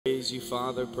Praise you,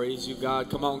 Father. Praise you, God.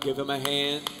 Come on, give him a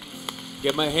hand.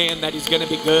 Give him a hand that he's going to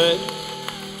be good.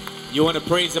 You want to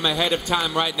praise him ahead of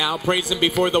time right now. Praise him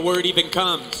before the word even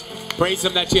comes. Praise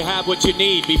him that you have what you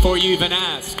need before you even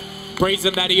ask. Praise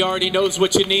him that he already knows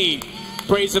what you need.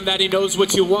 Praise him that he knows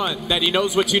what you want, that he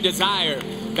knows what you desire,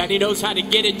 that he knows how to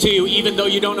get it to you even though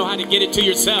you don't know how to get it to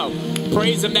yourself.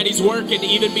 Praise him that he's working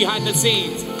even behind the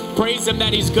scenes. Praise him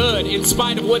that he's good in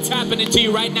spite of what's happening to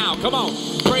you right now. Come on.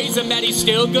 Praise him that he's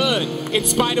still good in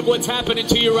spite of what's happening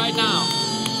to you right now.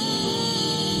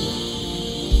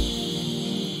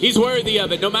 He's worthy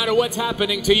of it. No matter what's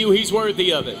happening to you, he's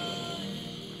worthy of it.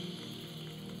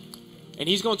 And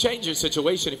he's going to change your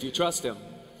situation if you trust him.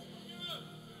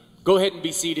 Go ahead and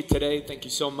be seated today. Thank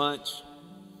you so much.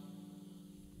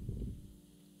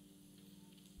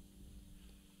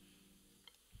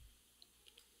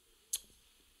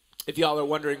 If y'all are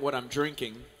wondering what I'm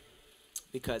drinking,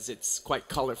 because it's quite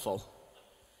colorful,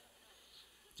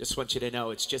 just want you to know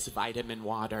it's just vitamin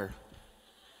water.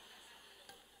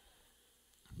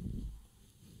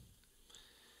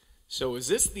 So is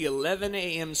this the 11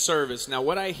 a.m. service? Now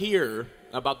what I hear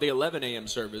about the 11 a.m.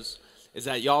 service is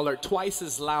that y'all are twice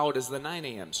as loud as the 9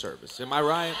 a.m. service. Am I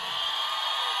right?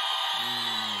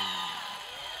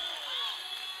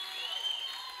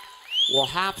 We'll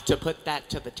have to put that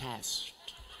to the test.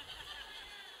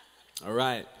 All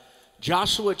right.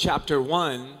 Joshua chapter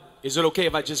 1. Is it okay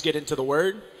if I just get into the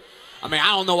word? I mean, I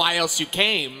don't know why else you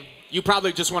came. You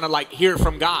probably just want to hear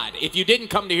from God. If you didn't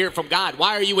come to hear from God,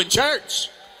 why are you in church?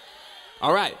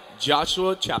 All right.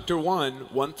 Joshua chapter 1,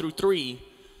 1 through 3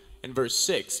 and verse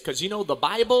 6. Because you know the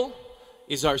Bible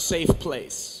is our safe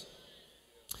place.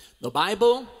 The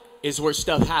Bible is where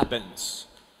stuff happens.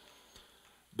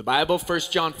 The Bible, 1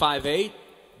 John 5, 8,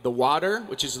 the water,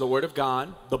 which is the word of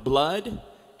God, the blood,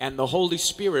 and the Holy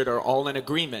Spirit are all in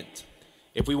agreement.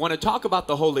 If we want to talk about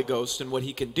the Holy Ghost and what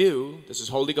he can do, this is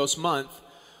Holy Ghost month,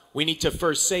 we need to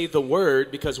first say the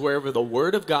word, because wherever the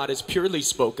word of God is purely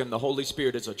spoken, the Holy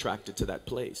Spirit is attracted to that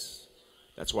place.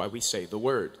 That's why we say the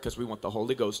word, because we want the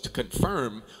Holy Ghost to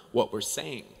confirm what we're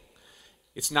saying.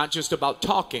 It's not just about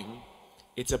talking,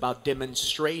 it's about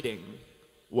demonstrating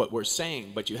what we're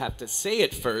saying. But you have to say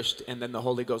it first, and then the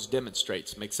Holy Ghost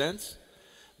demonstrates. Make sense?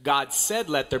 God said,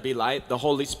 let there be light. The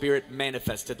Holy Spirit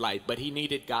manifested light. But he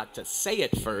needed God to say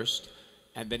it first,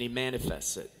 and then he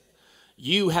manifests it.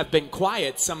 You have been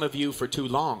quiet, some of you, for too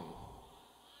long.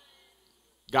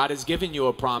 God has given you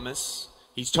a promise.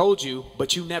 He's told you,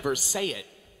 but you never say it.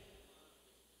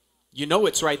 You know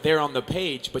it's right there on the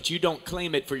page, but you don't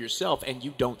claim it for yourself, and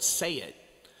you don't say it.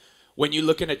 When you're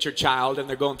looking at your child and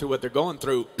they're going through what they're going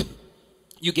through,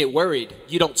 you get worried.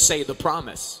 You don't say the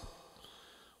promise.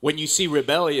 When you see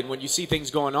rebellion, when you see things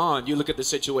going on, you look at the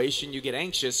situation, you get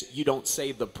anxious, you don't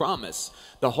say the promise.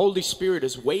 The Holy Spirit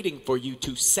is waiting for you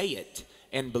to say it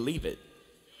and believe it.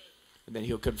 And then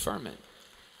he'll confirm it.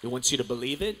 He wants you to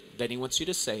believe it, then he wants you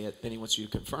to say it, then he wants you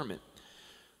to confirm it.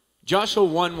 Joshua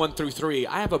 1, 1 through 3,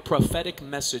 I have a prophetic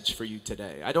message for you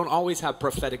today. I don't always have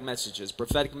prophetic messages.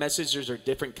 Prophetic messages are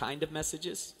different kind of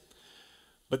messages.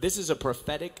 But this is a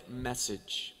prophetic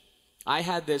message. I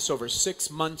had this over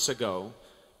 6 months ago.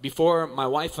 Before my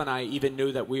wife and I even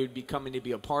knew that we would be coming to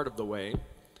be a part of the way,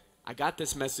 I got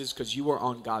this message because you were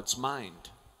on God's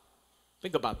mind.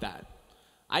 Think about that.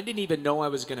 I didn't even know I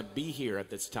was going to be here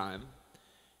at this time.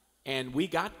 And we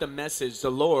got the message, the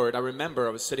Lord, I remember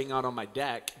I was sitting out on my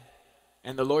deck,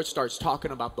 and the Lord starts talking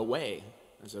about the way.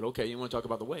 I said, okay, you want to talk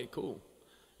about the way? Cool.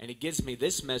 And he gives me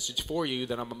this message for you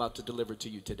that I'm about to deliver to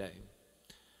you today.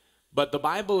 But the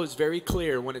Bible is very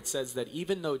clear when it says that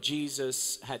even though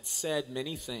Jesus had said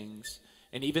many things,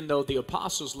 and even though the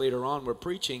apostles later on were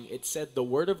preaching, it said the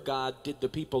word of God did the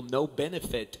people no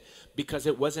benefit because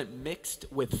it wasn't mixed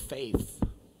with faith.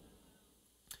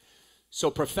 So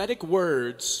prophetic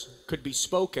words could be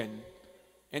spoken,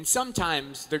 and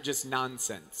sometimes they're just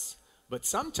nonsense. But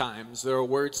sometimes there are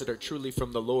words that are truly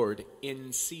from the Lord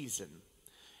in season.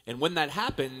 And when that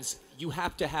happens, you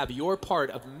have to have your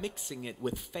part of mixing it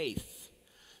with faith.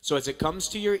 So as it comes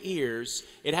to your ears,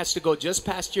 it has to go just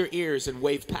past your ears and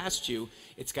wave past you.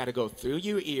 It's got to go through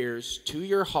your ears, to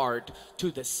your heart,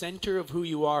 to the center of who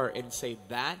you are, and say,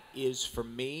 that is for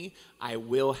me. I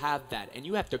will have that. And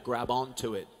you have to grab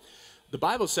onto it. The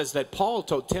Bible says that Paul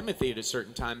told Timothy at a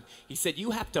certain time, he said,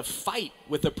 you have to fight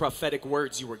with the prophetic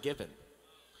words you were given.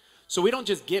 So we don't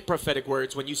just get prophetic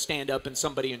words when you stand up and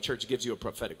somebody in church gives you a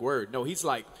prophetic word. No, he's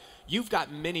like, you've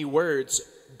got many words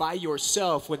by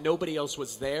yourself when nobody else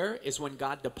was there is when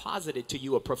God deposited to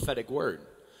you a prophetic word.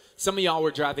 Some of y'all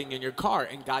were driving in your car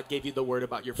and God gave you the word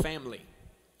about your family.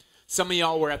 Some of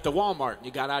y'all were at the Walmart and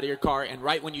you got out of your car, and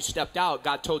right when you stepped out,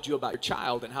 God told you about your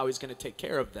child and how he's going to take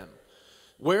care of them.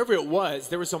 Wherever it was,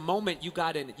 there was a moment you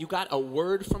got a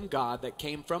word from God that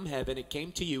came from heaven. It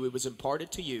came to you. It was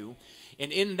imparted to you.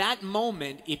 And in that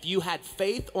moment, if you had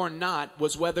faith or not,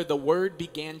 was whether the word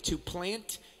began to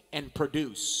plant and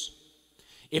produce.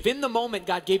 If in the moment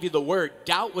God gave you the word,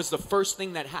 doubt was the first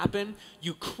thing that happened,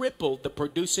 you crippled the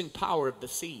producing power of the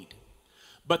seed.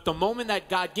 But the moment that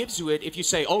God gives you it, if you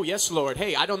say, oh, yes, Lord,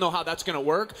 hey, I don't know how that's going to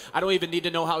work. I don't even need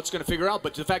to know how it's going to figure out.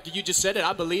 But the fact that you just said it,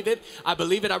 I believe it. I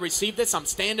believe it. I receive this. I'm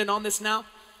standing on this now.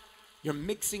 You're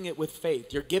mixing it with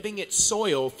faith. You're giving it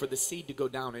soil for the seed to go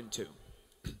down into.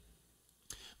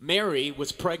 Mary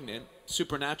was pregnant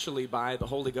supernaturally by the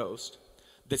Holy Ghost.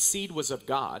 The seed was of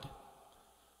God.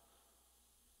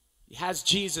 He has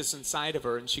Jesus inside of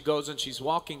her, and she goes and she's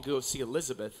walking to go see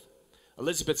Elizabeth.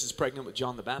 Elizabeth is pregnant with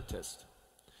John the Baptist.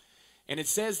 And it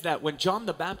says that when John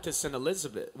the Baptist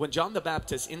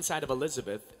inside of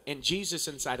Elizabeth and Jesus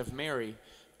inside of Mary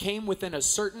came within a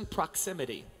certain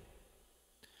proximity,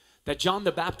 that John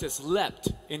the Baptist leapt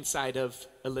inside of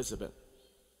Elizabeth.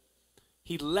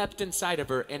 He leapt inside of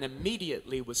her and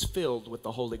immediately was filled with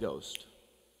the Holy Ghost.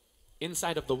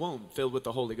 Inside of the womb, filled with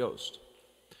the Holy Ghost.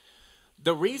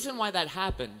 The reason why that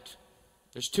happened,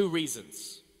 there's two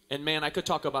reasons. And man, I could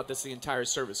talk about this the entire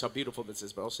service, how beautiful this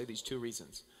is, but I'll say these two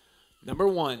reasons. Number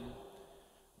one,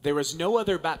 there is no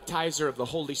other baptizer of the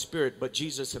Holy Spirit but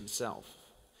Jesus himself.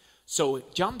 So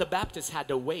John the Baptist had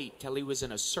to wait till he was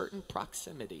in a certain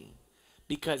proximity,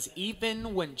 because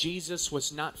even when Jesus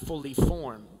was not fully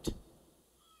formed,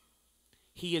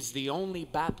 he is the only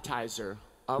baptizer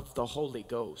of the Holy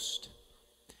Ghost.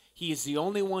 He is the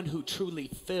only one who truly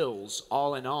fills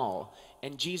all in all.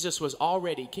 And Jesus was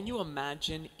already, can you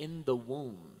imagine, in the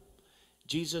womb?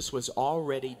 Jesus was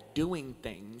already doing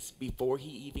things before he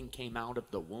even came out of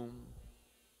the womb.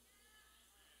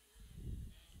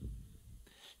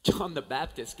 John the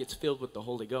Baptist gets filled with the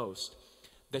Holy Ghost.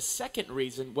 The second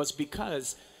reason was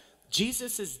because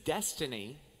Jesus'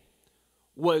 destiny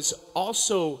was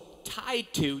also tied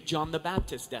to John the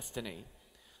Baptist's destiny.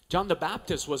 John the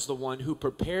Baptist was the one who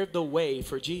prepared the way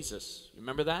for Jesus.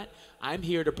 Remember that? I'm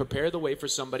here to prepare the way for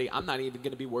somebody. I'm not even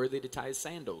going to be worthy to tie his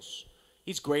sandals.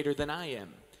 He's greater than I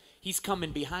am. He's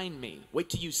coming behind me. Wait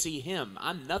till you see him.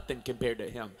 I'm nothing compared to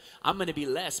him. I'm going to be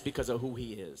less because of who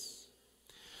he is.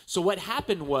 So what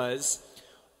happened was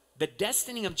the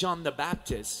destiny of John the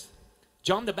Baptist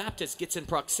gets in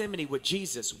proximity with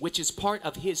Jesus, which is part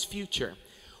of his future.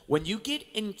 When you get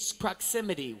in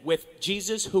proximity with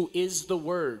Jesus, who is the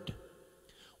Word,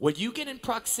 when you get in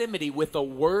proximity with a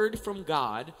word from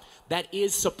God that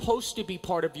is supposed to be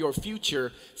part of your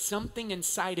future, something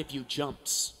inside of you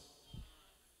jumps.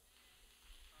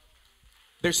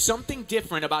 There's something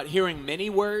different about hearing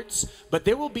many words, but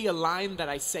there will be a line that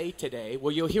I say today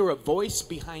where you'll hear a voice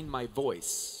behind my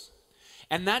voice.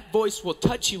 And that voice will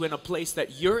touch you in a place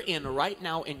that you're in right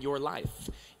now in your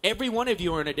life. Every one of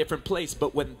you are in a different place,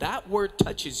 but when that word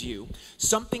touches you,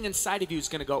 something inside of you is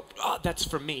going to go, oh, that's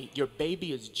for me. Your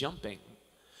baby is jumping.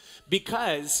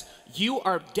 Because you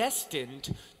are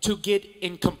destined to get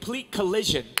in complete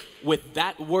collision with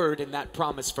that word and that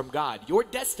promise from God. Your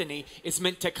destiny is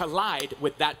meant to collide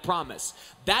with that promise.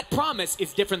 That promise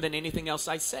is different than anything else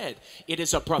I said. It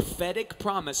is a prophetic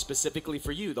promise specifically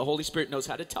for you. The Holy Spirit knows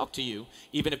how to talk to you,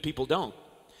 even if people don't.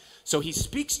 So he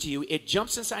speaks to you, it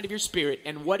jumps inside of your spirit,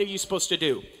 and what are you supposed to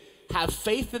do? Have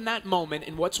faith in that moment,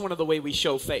 and what's one of the ways we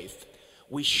show faith?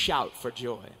 We shout for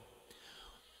joy.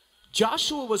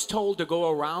 Joshua was told to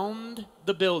go around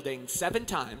the building 7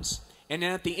 times, and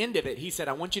then at the end of it, he said,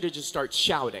 I want you to just start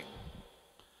shouting.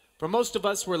 For most of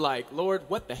us, we're like, Lord,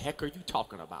 what the heck are you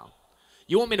talking about?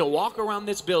 You want me to walk around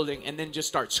this building and then just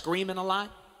start screaming a lot?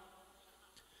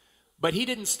 But he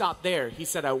didn't stop there. He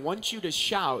said, I want you to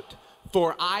shout,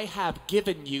 for I have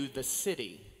given you the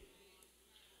city.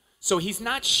 So he's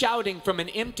not shouting from an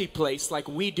empty place like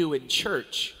we do in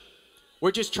church.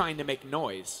 We're just trying to make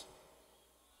noise.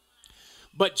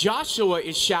 But Joshua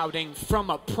is shouting from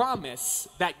a promise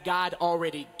that God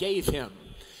already gave him.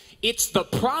 It's the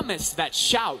promise that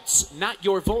shouts, not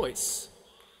your voice.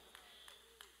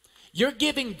 You're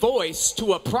giving voice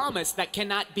to a promise that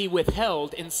cannot be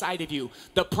withheld inside of you.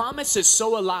 The promise is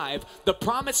so alive. The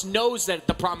promise knows that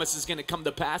the promise is going to come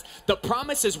to pass. The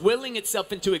promise is willing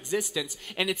itself into existence.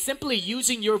 And it's simply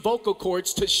using your vocal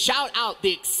cords to shout out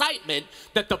the excitement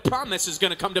that the promise is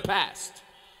going to come to pass.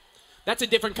 That's a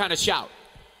different kind of shout.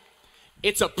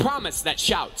 It's a promise that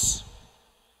shouts.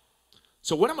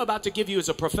 So what I'm about to give you is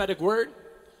a prophetic word.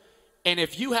 And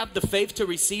if you have the faith to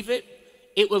receive it,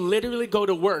 it will literally go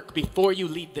to work before you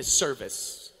leave this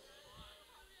service.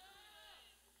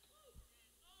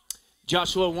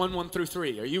 Joshua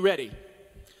 1:1-3. Are you ready?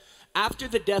 After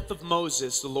the death of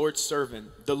Moses, the Lord's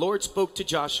servant, the Lord spoke to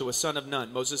Joshua, son of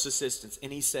Nun, Moses' assistant,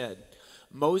 and he said,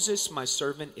 Moses, my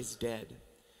servant, is dead.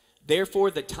 Therefore,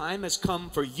 the time has come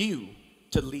for you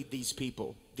to lead these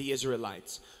people, the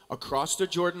Israelites, across the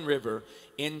Jordan River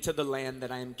into the land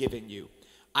that I am giving you.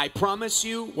 I promise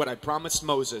you what I promised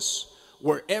Moses.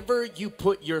 Wherever you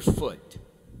put your foot,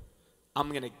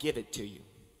 I'm going to give it to you.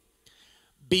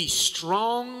 Be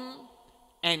strong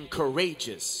and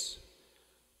courageous,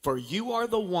 for you are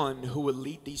the one who will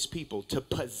lead these people to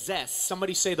possess.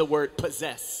 Somebody say the word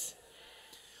possess.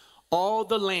 All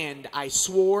the land I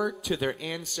swore to their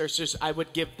ancestors I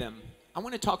would give them. I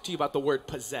want to talk to you about the word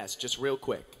possess just real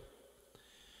quick.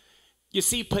 You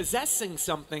see, possessing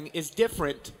something is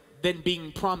different than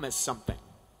being promised something.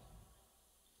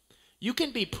 You can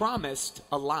be promised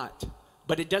a lot,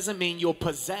 but it doesn't mean you'll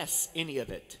possess any of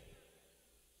it.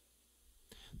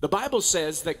 The Bible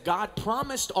says that God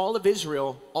promised all of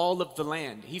Israel all of the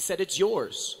land. He said, it's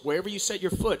yours. Wherever you set your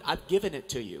foot, I've given it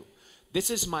to you. This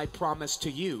is my promise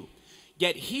to you.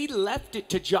 Yet he left it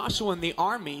to Joshua and the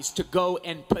armies to go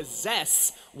and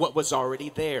possess what was already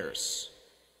theirs.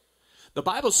 The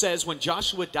Bible says when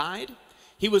Joshua died,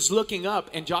 he was looking up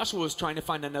and Joshua was trying to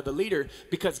find another leader,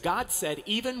 because God said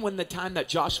even when the time that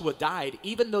Joshua died,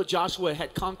 even though Joshua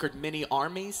had conquered many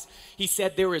armies, he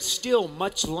said there is still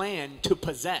much land to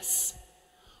possess.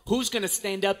 Who's going to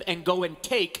stand up and go and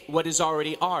take what is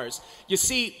already ours? You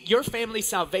see, your family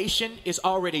salvation is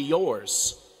already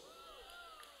yours.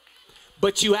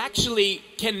 But you actually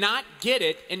cannot get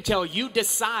it until you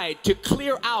decide to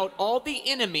clear out all the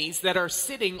enemies that are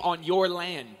sitting on your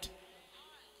land.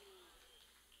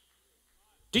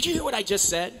 Did you hear what I just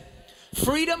said?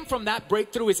 Freedom from that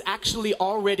breakthrough is actually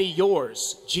already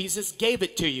yours. Jesus gave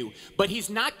it to you. But he's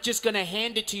not just going to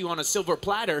hand it to you on a silver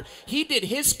platter. He did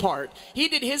his part. He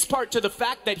did his part to the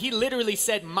fact that he literally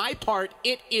said, my part,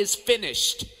 it is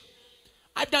finished.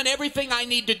 I've done everything I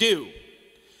need to do.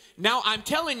 Now I'm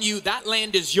telling you that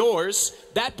land is yours.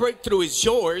 That breakthrough is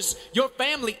yours. Your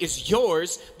family is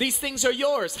yours. These things are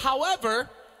yours. However,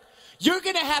 you're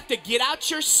going to have to get out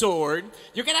your sword.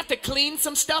 You're going to have to clean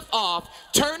some stuff off.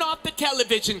 Turn off the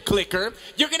television clicker.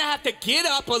 You're going to have to get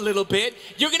up a little bit.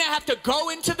 You're going to have to go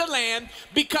into the land,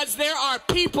 because there are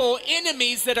people,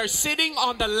 enemies, that are sitting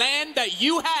on the land that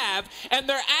you have, and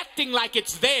they're acting like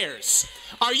it's theirs.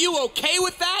 Are you okay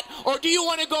with that? Or do you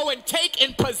want to go and take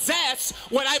and possess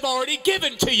what I've already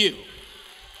given to you?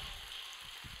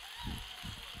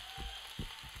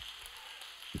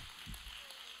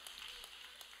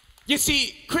 You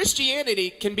see,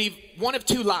 Christianity can be one of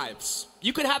two lives.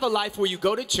 You could have a life where you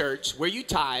go to church, where you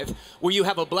tithe, where you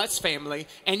have a blessed family,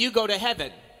 and you go to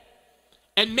heaven.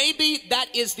 And maybe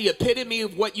that is the epitome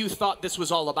of what you thought this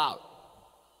was all about.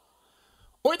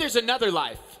 Or there's another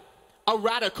life, a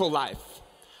radical life.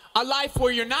 A life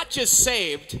where you're not just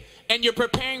saved and you're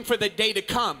preparing for the day to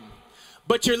come,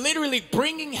 but you're literally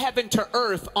bringing heaven to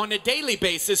earth on a daily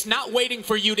basis, not waiting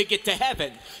for you to get to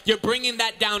heaven. You're bringing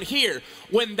that down here.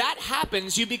 When that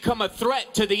happens, you become a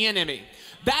threat to the enemy.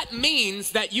 That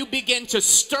means that you begin to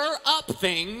stir up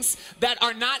things that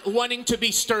are not wanting to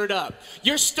be stirred up.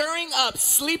 You're stirring up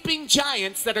sleeping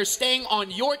giants that are staying on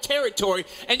your territory,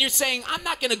 and you're saying, I'm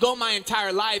not going to go my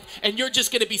entire life, and you're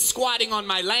just going to be squatting on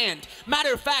my land.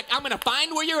 Matter of fact, I'm going to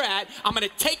find where you're at. I'm going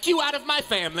to take you out of my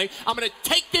family. I'm going to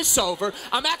take this over.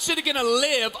 I'm actually going to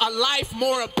live a life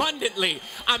more abundantly.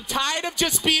 I'm tired of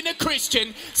just being a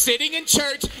Christian, sitting in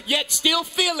church, yet still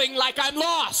feeling like I'm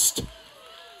lost.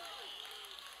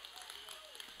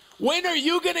 When are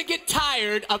you going to get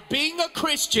tired of being a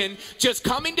Christian, just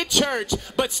coming to church,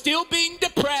 but still being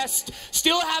depressed,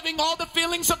 still having all the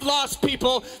feelings of lost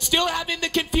people, still having the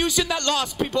confusion that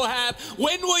lost people have?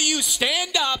 When will you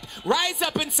stand up, rise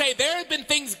up and say, there have been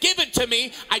things given to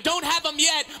me. I don't have them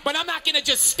yet, but I'm not going to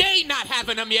just stay not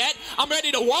having them yet. I'm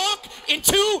ready to walk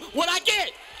into what I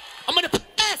get. I'm going to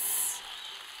possess.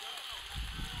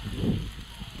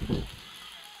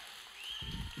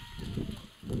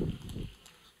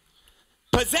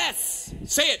 Possess.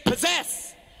 Say it,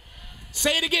 possess.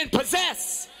 Say it again,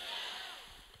 possess.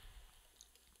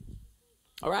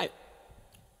 All right.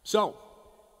 So,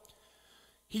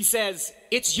 he says,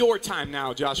 it's your time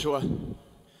now, Joshua.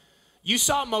 You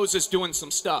saw Moses doing some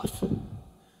stuff,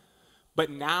 but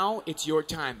now it's your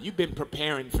time. You've been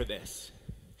preparing for this.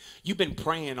 You've been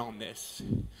praying on this.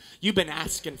 You've been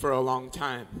asking for a long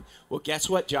time. Well, guess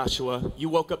what, Joshua? You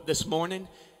woke up this morning.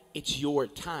 It's your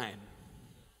time.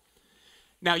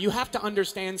 Now, you have to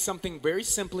understand something very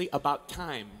simply about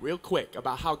time, real quick,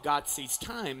 about how God sees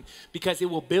time, because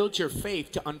it will build your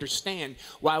faith to understand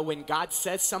why when God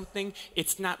says something,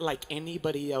 it's not like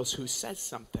anybody else who says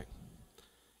something.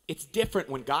 It's different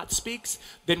when God speaks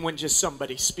than when just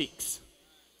somebody speaks.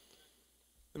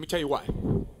 Let me tell you why.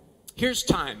 Here's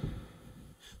time.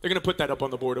 They're going to put that up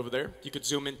on the board over there. You could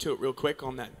zoom into it real quick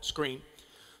on that screen.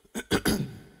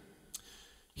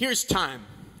 Here's time.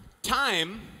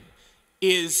 Time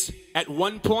is at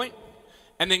one point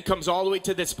and then comes all the way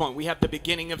to this point. We have the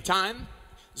beginning of time.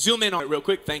 Zoom in on it real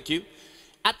quick. Thank you.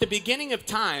 At the beginning of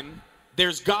time,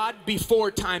 there's God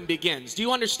before time begins. Do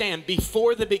you understand?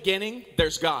 Before the beginning,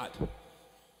 there's God.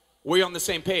 We're on the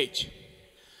same page.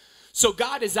 So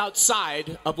God is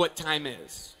outside of what time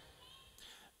is.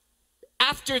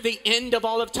 After the end of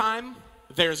all of time,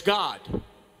 there's God.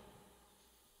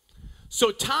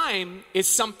 So time is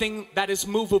something that is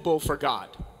movable for God.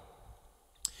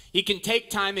 He can take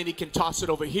time and he can toss it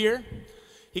over here.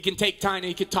 He can take time and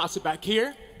he can toss it back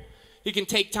here. He can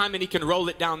take time and he can roll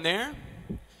it down there.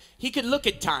 He could look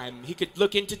at time. He could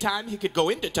look into time. He could go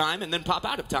into time and then pop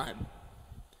out of time.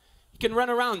 He can run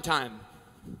around time.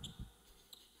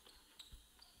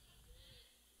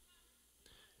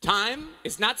 Time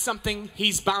is not something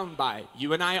he's bound by.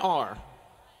 You and I are.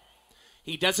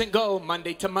 He doesn't go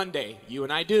Monday to Monday. You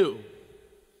and I do.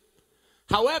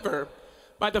 However,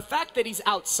 by the fact that he's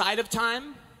outside of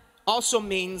time also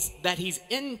means that he's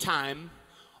in time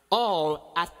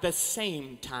all at the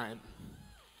same time.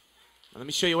 Let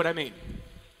me show you what I mean.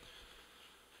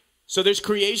 So there's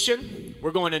creation.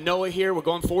 We're going to Noah here. We're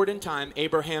going forward in time.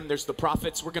 Abraham, there's the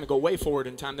prophets. We're going to go way forward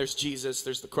in time. There's Jesus.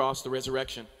 There's the cross, the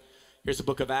resurrection. Here's the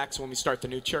book of Acts when we start the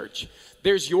new church.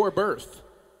 There's your birth.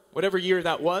 Whatever year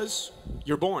that was,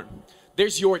 you're born.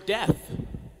 There's your death.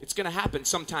 It's going to happen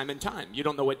sometime in time. You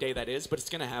don't know what day that is, but it's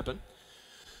going to happen.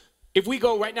 If we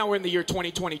go, right now we're in the year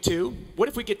 2022. What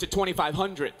if we get to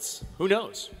 2500s? Who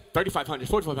knows? 3500,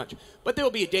 4500. But there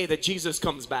will be a day that Jesus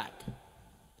comes back.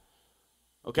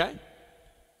 Okay?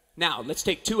 Now, let's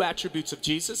take two attributes of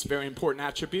Jesus, very important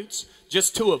attributes.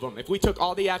 Just two of them. If we took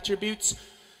all the attributes,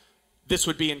 this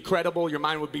would be incredible. Your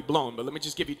mind would be blown. But let me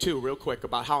just give you two real quick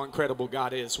about how incredible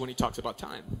God is when he talks about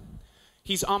time.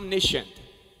 He's omniscient.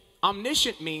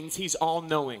 Omniscient means he's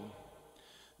all-knowing.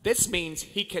 This means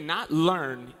he cannot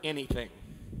learn anything.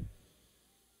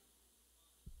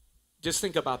 Just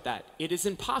think about that. It is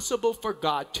impossible for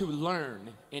God to learn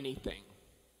anything.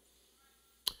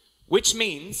 Which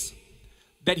means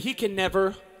that he can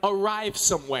never arrive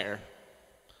somewhere.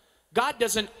 God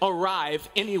doesn't arrive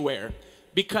anywhere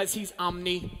because he's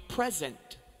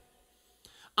omnipresent.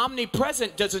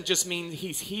 Omnipresent doesn't just mean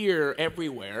he's here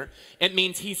everywhere. It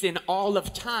means he's in all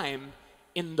of time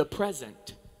in the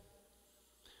present.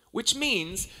 Which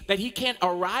means that he can't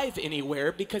arrive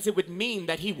anywhere because it would mean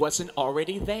that he wasn't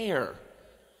already there.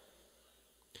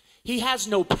 He has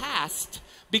no past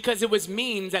because it would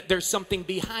mean that there's something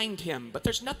behind him. But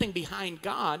there's nothing behind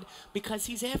God because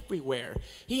he's everywhere.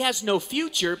 He has no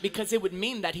future because it would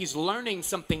mean that he's learning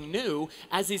something new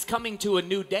as he's coming to a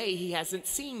new day he hasn't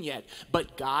seen yet.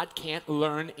 But God can't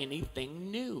learn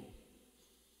anything new.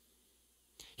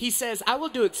 He says, I will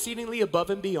do exceedingly above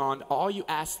and beyond all you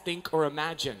ask, think, or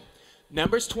imagine.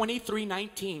 Numbers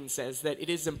 23:19 says that it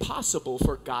is impossible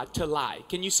for God to lie.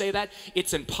 Can you say that?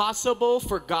 It's impossible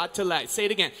for God to lie. Say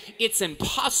it again. It's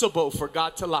impossible for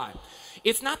God to lie.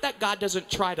 It's not that God doesn't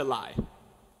try to lie.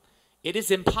 It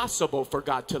is impossible for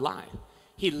God to lie.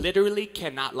 He literally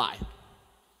cannot lie.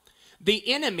 The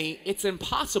enemy, it's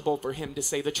impossible for him to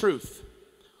say the truth.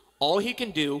 All he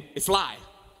can do is lie.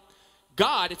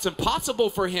 God, it's impossible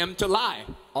for him to lie.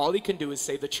 All he can do is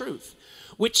say the truth.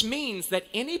 Which means that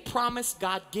any promise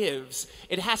God gives,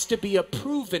 it has to be a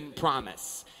proven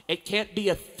promise. It can't be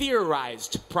a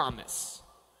theorized promise.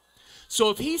 So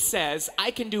if he says,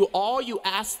 I can do all you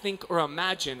ask, think, or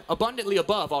imagine, abundantly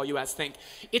above all you ask, think,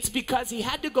 it's because he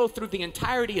had to go through the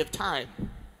entirety of time.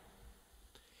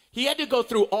 He had to go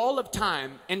through all of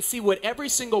time and see what every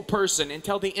single person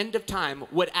until the end of time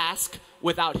would ask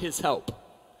without his help.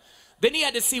 Then he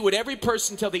had to see what every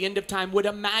person till the end of time would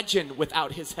imagine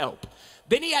without his help.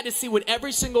 Then he had to see what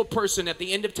every single person at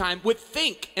the end of time would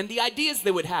think and the ideas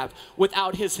they would have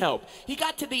without his help. He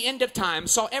got to the end of time,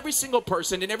 saw every single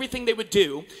person and everything they would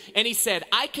do, and he said,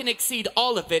 I can exceed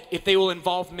all of it if they will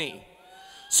involve me.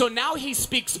 So now he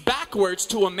speaks backwards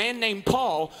to a man named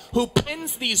Paul, who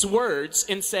pens these words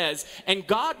and says, and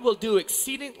God will do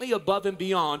exceedingly above and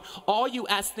beyond all you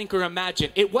ask, think, or imagine.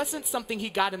 It wasn't something he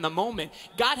got in the moment.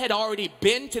 God had already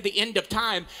been to the end of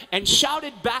time and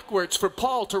shouted backwards for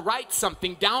Paul to write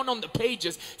something down on the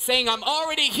pages saying, I'm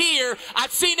already here.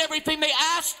 I've seen everything they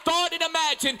asked, thought, and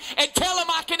imagined, and tell them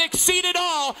I can exceed it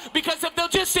all, because if they'll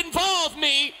just involve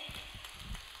me.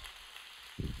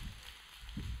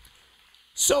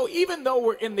 So even though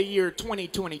we're in the year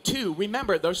 2022,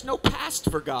 remember, there's no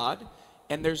past for God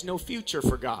and there's no future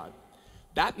for God.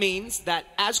 That means that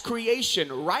as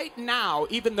creation right now,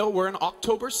 even though we're in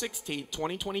October 16th,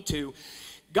 2022,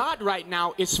 God right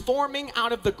now is forming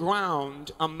out of the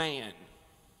ground a man.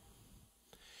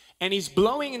 And he's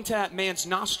blowing into that man's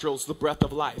nostrils the breath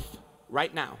of life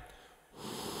right now.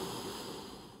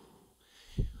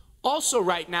 Also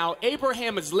right now,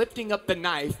 Abraham is lifting up the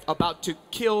knife about to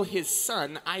kill his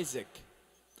son, Isaac.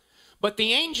 But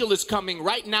the angel is coming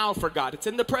right now for God. It's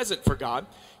in the present for God.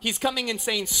 He's coming and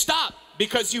saying, stop,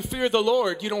 because you fear the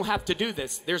Lord. You don't have to do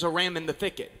this. There's a ram in the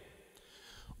thicket.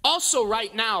 Also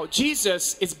right now,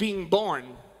 Jesus is being born,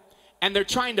 and they're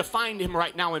trying to find him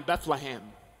right now in Bethlehem.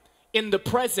 In the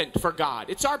present for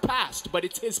God. It's our past, but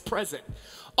it's his present.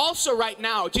 Also right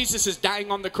now, Jesus is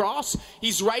dying on the cross.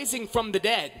 He's rising from the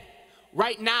dead.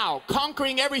 Right now,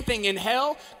 conquering everything in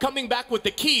hell, coming back with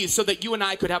the keys so that you and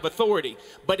I could have authority.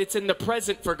 But it's in the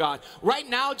present for God. Right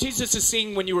now, Jesus is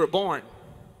seeing when you were born.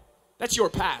 That's your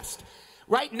past.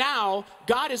 Right now,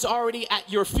 God is already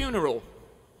at your funeral.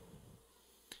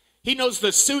 He knows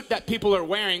the suit that people are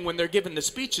wearing when they're giving the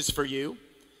speeches for you.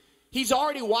 He's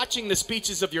already watching the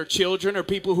speeches of your children or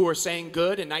people who are saying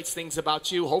good and nice things about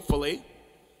you, hopefully.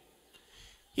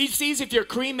 He sees if you're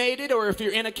cremated or if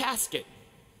you're in a casket.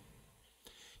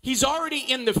 He's already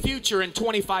in the future in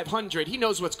 2500. He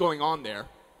knows what's going on there.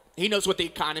 He knows what the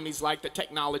economy's like, the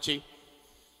technology.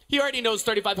 He already knows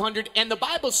 3500. And the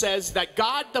Bible says that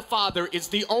God the Father is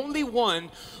the only one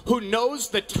who knows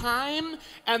the time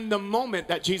and the moment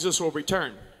that Jesus will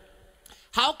return.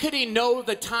 How could he know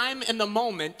the time and the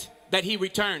moment that he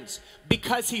returns?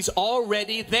 Because he's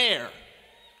already there.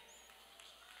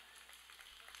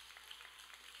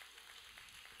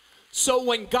 So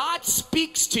when God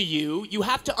speaks to you, you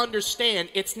have to understand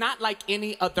it's not like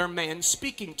any other man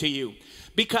speaking to you.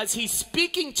 Because he's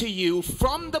speaking to you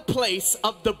from the place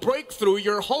of the breakthrough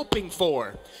you're hoping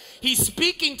for. He's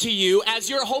speaking to you as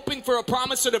you're hoping for a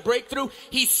promise or a breakthrough.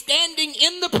 He's standing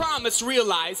in the promise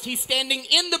realized. He's standing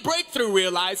in the breakthrough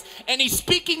realized. And he's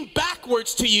speaking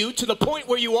backwards to you to the point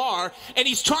where you are. And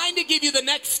he's trying to give you the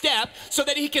next step so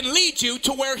that he can lead you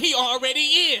to where he already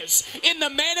is. In the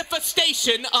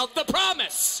manifestation of the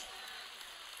promise.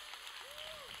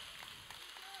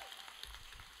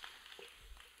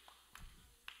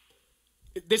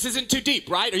 This isn't too deep,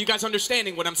 right? Are you guys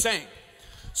understanding what I'm saying?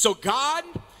 So God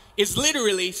is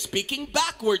literally speaking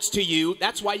backwards to you.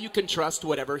 That's why you can trust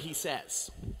whatever he says.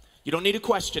 You don't need to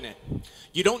question it.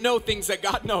 You don't know things that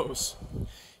God knows.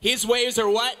 His ways are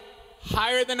what?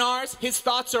 Higher than ours. His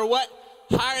thoughts are what?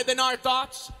 Higher than our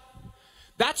thoughts.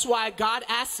 That's why God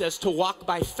asks us to walk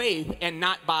by faith and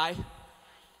not by.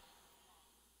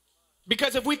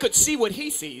 Because if we could see what he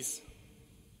sees,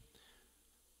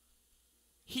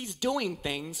 he's doing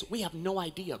things we have no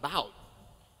idea about.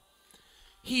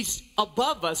 He's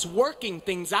above us working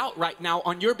things out right now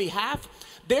on your behalf.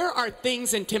 There are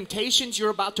things and temptations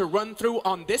you're about to run through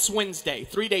on this Wednesday,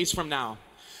 3 days from now,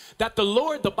 that the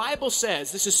Lord, the Bible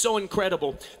says, this is so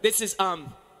incredible. This is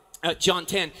John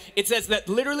 10. It says that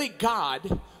literally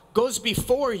God goes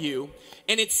before you,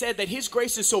 and it said that his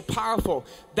grace is so powerful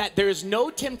that there is no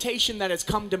temptation that has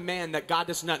come to man that God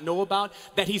does not know about,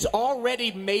 that he's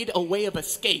already made a way of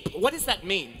escape. What does that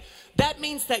mean? That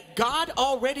means that God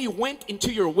already went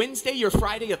into your Wednesday, your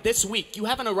Friday of this week. You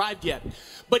haven't arrived yet.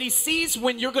 But he sees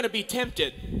when you're going to be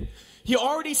tempted. He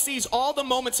already sees all the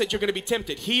moments that you're going to be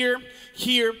tempted. Here,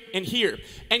 here, and here.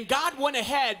 And God went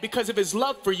ahead, because of his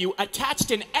love for you, attached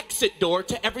an exit door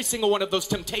to every single one of those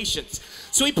temptations.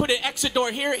 So he put an exit door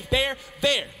here, there,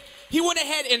 there. He went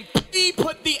ahead and he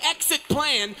put the exit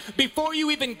plan before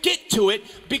you even get to it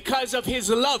because of his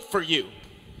love for you.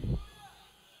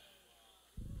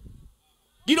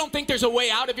 You don't think there's a way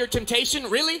out of your temptation?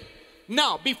 Really?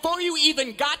 No. Before you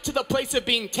even got to the place of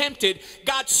being tempted,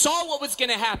 God saw what was going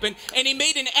to happen, and he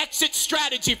made an exit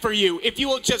strategy for you. If you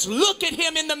will just look at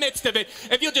him in the midst of it,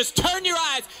 if you'll just turn your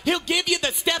eyes, he'll give you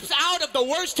the steps out of the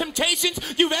worst temptations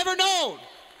you've ever known.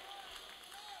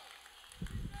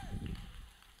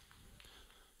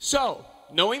 So,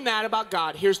 knowing that about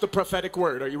God, here's the prophetic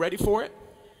word. Are you ready for it?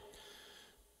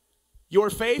 Your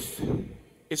faith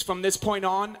is from this point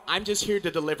on, I'm just here to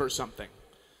deliver something.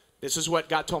 This is what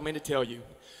God told me to tell you.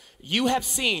 You have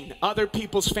seen other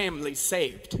people's families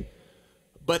saved,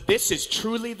 but this is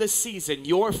truly the season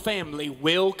your family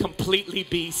will completely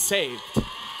be saved.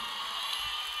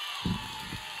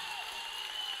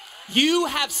 You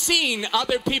have seen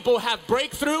other people have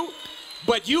breakthrough,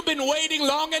 but you've been waiting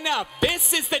long enough.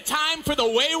 This is the time for the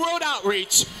Way Road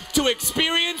Outreach to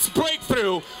experience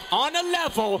breakthrough on a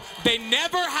level they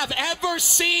never have ever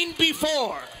seen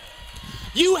before.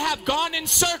 You have gone in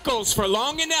circles for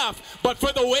long enough, but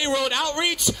for the Way Road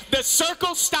Outreach, the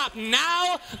circles stop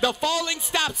now, the falling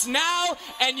stops now,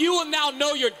 and you will now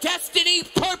know your destiny,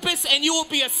 purpose, and you will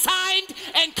be assigned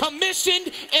and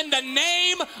commissioned in the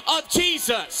name of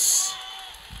Jesus.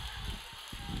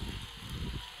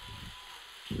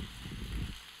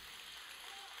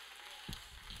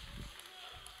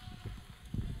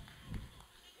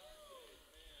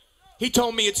 He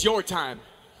told me it's your time.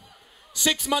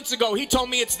 6 months ago, he told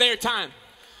me it's their time.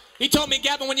 He told me,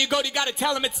 Gavin, when you go, you got to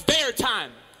tell them it's their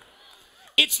time.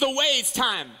 It's the Way's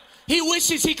time. He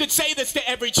wishes he could say this to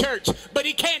every church, but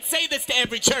he can't say this to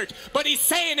every church. But he's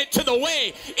saying it to the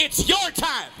Way. It's your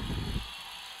time.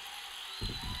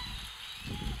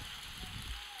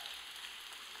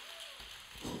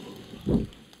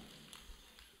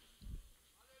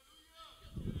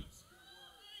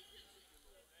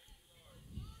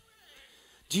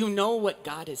 Do you know what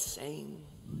God is saying?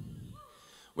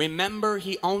 Remember,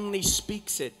 he only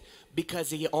speaks it because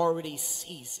he already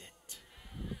sees it.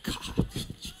 God,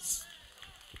 Jesus.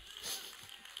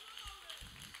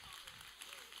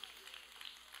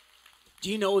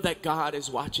 Do you know that God is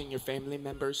watching your family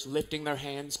members lifting their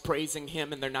hands, praising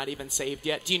him, and they're not even saved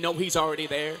yet? Do you know he's already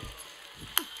there?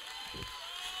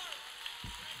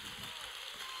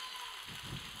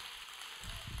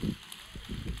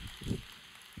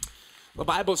 The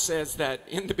Bible says that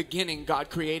in the beginning, God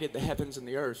created the heavens and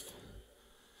the earth.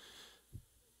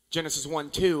 Genesis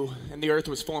 1:2, and the earth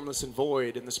was formless and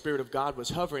void, and the Spirit of God was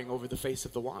hovering over the face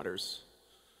of the waters.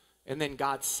 And then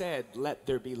God said, let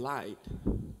there be light.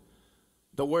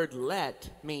 The word let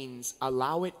means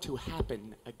allow it to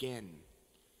happen again.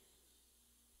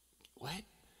 What?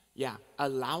 Yeah,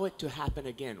 allow it to happen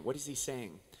again. What is he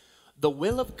saying? The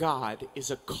will of God is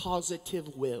a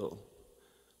causative will.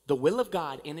 The will of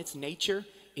God in its nature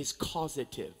is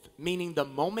causative, meaning the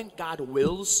moment God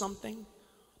wills something,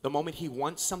 the moment he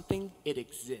wants something, it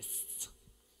exists.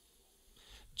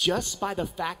 Just by the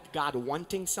fact God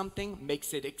wanting something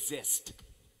makes it exist.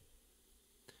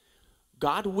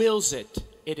 God wills it,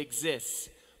 it exists.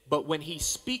 But when he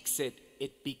speaks it,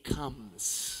 it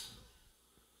becomes.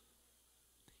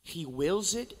 He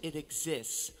wills it, it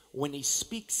exists. When he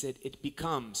speaks it, it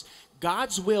becomes.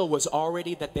 God's will was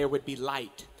already that there would be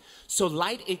light. So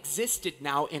light existed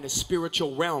now in a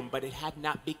spiritual realm, but it had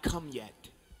not become yet.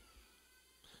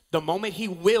 The moment he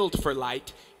willed for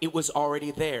light, it was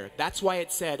already there. That's why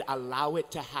it said, allow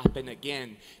it to happen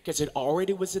again, because it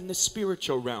already was in the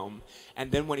spiritual realm.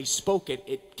 And then when he spoke it,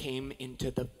 it came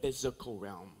into the physical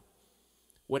realm.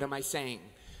 What am I saying?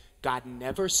 God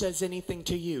never says anything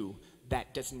to you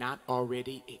that does not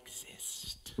already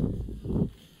exist.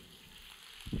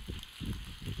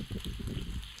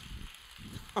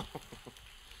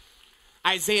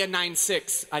 Isaiah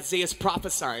 9:6, Isaiah's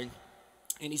prophesying,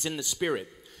 and he's in the spirit.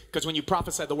 Because when you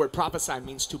prophesy, the word prophesy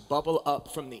means to bubble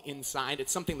up from the inside.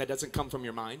 It's something that doesn't come from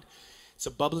your mind. It's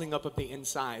a bubbling up of the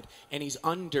inside. And he's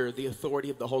under the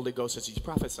authority of the Holy Ghost as he's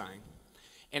prophesying.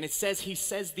 And it says, he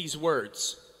says these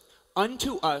words,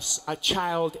 unto us a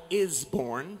child is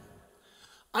born,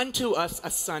 unto us a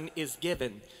son is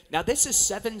given. Now this is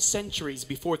 7 centuries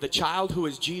before the child who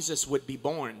is Jesus would be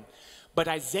born. But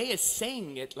Isaiah is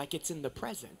saying it like it's in the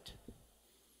present.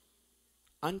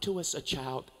 Unto us a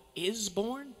child is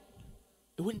born.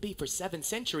 It wouldn't be for 7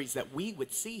 centuries that we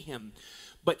would see him.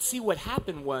 But see, what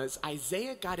happened was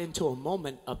Isaiah got into a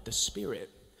moment of the Spirit.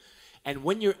 And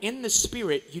when you're in the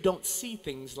Spirit, you don't see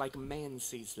things like man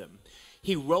sees them.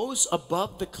 He rose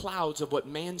above the clouds of what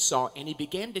man saw, and he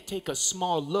began to take a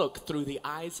small look through the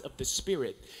eyes of the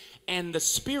Spirit. And the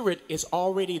Spirit is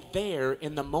already there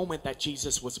in the moment that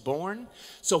Jesus was born.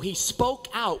 So he spoke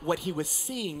out what he was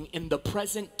seeing in the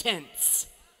present tense.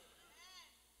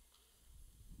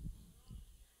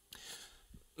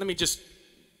 Let me just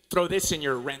throw this in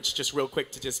your wrench just real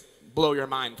quick to just blow your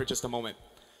mind for just a moment.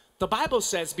 The Bible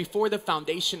says before the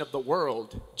foundation of the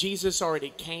world, Jesus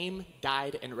already came,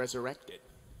 died, and resurrected.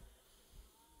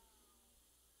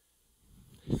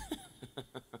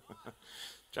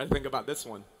 Try to think about this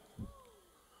one.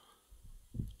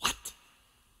 What?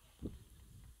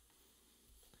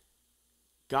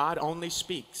 God only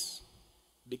speaks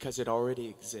because it already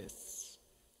exists.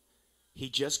 He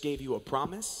just gave you a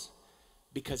promise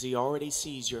because he already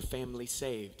sees your family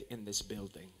saved in this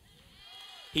building.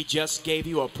 He just gave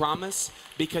you a promise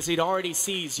because he already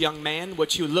sees, young man,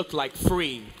 what you look like,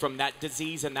 free from that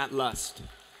disease and that lust.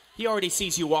 He already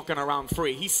sees you walking around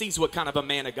free. He sees what kind of a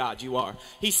man of God you are.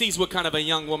 He sees what kind of a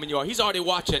young woman you are. He's already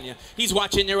watching you. He's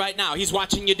watching you right now. He's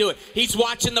watching you do it. He's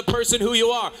watching the person who you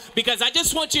are. Because I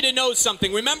just want you to know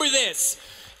something. Remember this.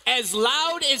 As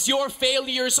loud as your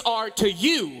failures are to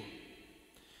you,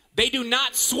 they do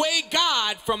not sway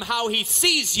God from how he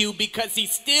sees you, because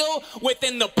he's still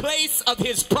within the place of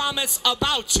his promise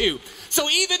about you. So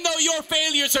even though your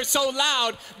failures are so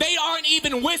loud, they aren't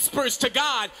even whispers to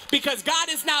God, because God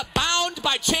is not bound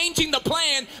by changing the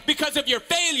plan because of your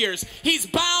failures. He's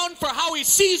bound for how he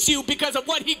sees you because of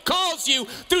what he calls you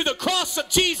through the cross of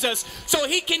Jesus. So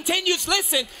he continues,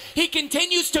 listen, he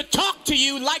continues to talk to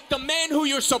you like the man who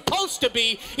you're supposed to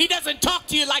be. He doesn't talk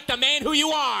to you like the man who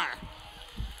you are.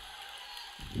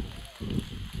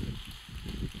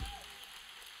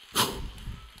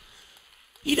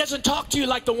 He doesn't talk to you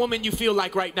like the woman you feel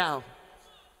like right now.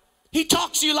 He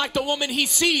talks to you like the woman he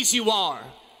sees you are.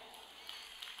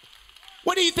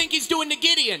 What do you think he's doing to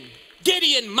Gideon?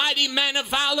 Gideon, mighty man of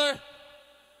valor.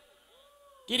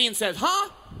 Gideon says, huh?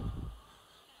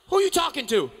 Who are you talking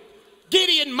to?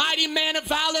 Gideon, mighty man of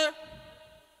valor.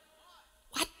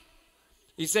 What?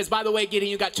 He says, by the way,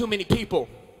 Gideon, you got too many people.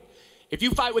 If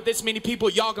you fight with this many people,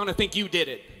 y'all gonna think you did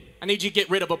it. I need you to get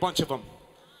rid of a bunch of them.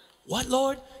 What,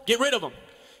 Lord? Get rid of them.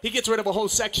 He gets rid of a whole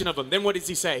section of them. Then what does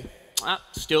he say?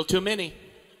 Still too many.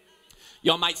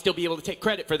 Y'all might still be able to take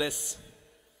credit for this.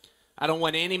 I don't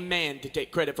want any man to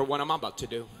take credit for what I'm about to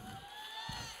do.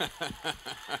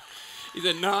 He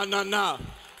said, no.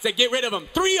 He said, get rid of them.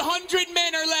 300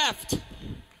 men are left.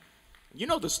 You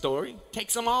know the story.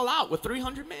 Takes them all out with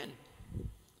 300 men.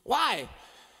 Why?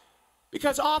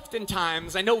 Because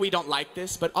oftentimes, I know we don't like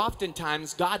this, but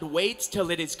oftentimes God waits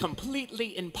till it is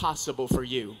completely impossible for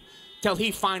you, till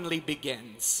he finally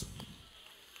begins.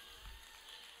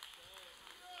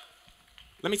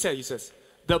 Let me tell you this.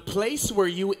 The place where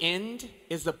you end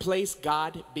is the place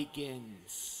God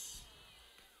begins.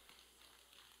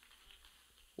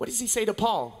 What does he say to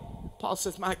Paul? Paul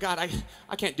says, my God,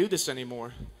 I can't do this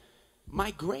anymore.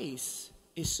 My grace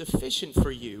is sufficient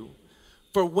for you,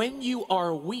 for when you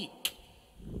are weak,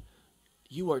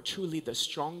 you are truly the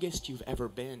strongest you've ever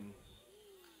been.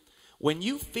 When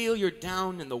you feel you're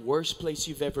down in the worst place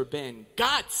you've ever been,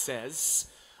 God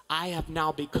says, I have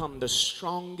now become the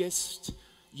strongest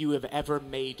you have ever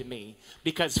made me.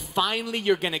 Because finally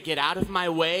you're going to get out of my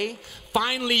way.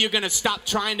 Finally you're going to stop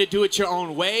trying to do it your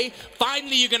own way.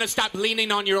 Finally you're going to stop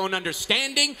leaning on your own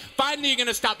understanding. Finally you're going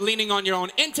to stop leaning on your own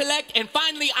intellect. And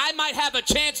finally I might have a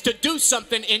chance to do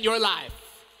something in your life.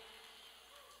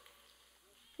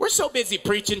 We're so busy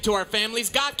preaching to our families,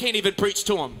 God can't even preach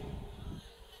to them.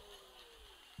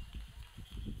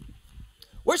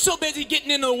 We're so busy getting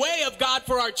in the way of God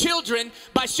for our children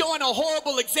by showing a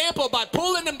horrible example, by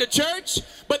pulling them to church,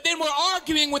 but then we're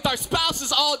arguing with our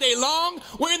spouses all day long.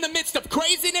 We're in the midst of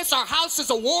craziness. Our house is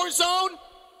a war zone.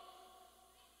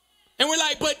 And we're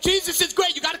like, but Jesus is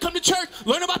great. You got to come to church.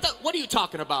 Learn about that. What are you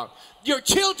talking about? Your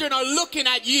children are looking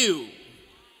at you.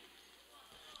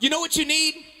 You know what you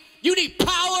need? You need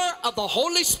power of the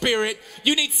Holy Spirit.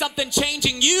 You need something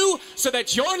changing you so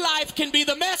that your life can be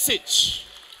the message.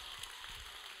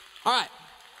 All right.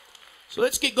 So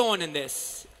let's get going in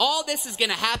this. All this is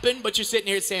going to happen, but you're sitting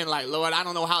here saying like, Lord, I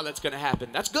don't know how that's going to happen.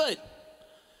 That's good.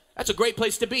 That's a great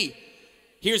place to be.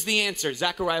 Here's the answer.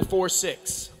 Zechariah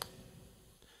 4:6.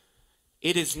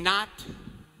 It is not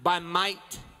by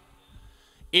might.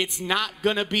 It's not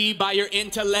going to be by your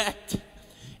intellect.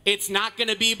 It's not going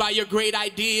to be by your great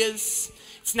ideas.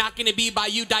 It's not going to be by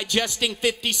you digesting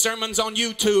 50 sermons on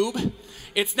YouTube.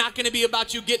 It's not going to be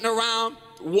about you getting around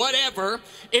whatever.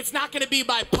 It's not going to be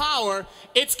by power.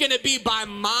 It's going to be by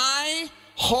my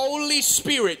Holy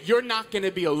Spirit. You're not going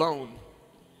to be alone.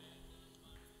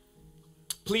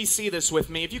 Please see this with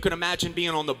me. If you could imagine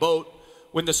being on the boat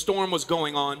when the storm was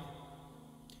going on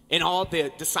and all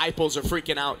the disciples are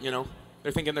freaking out, you know.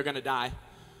 They're thinking they're going to die.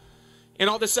 And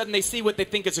all of a sudden they see what they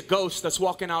think is a ghost that's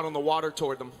walking out on the water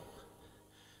toward them.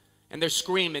 And they're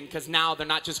screaming because now they're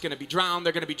not just going to be drowned,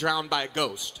 they're going to be drowned by a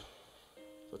ghost.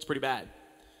 So it's pretty bad.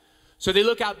 So they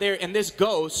look out there and this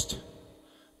ghost,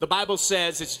 the Bible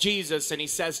says it's Jesus, and he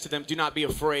says to them, do not be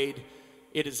afraid,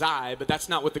 it is I. But that's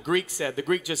not what the Greek said. The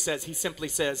Greek just says, he simply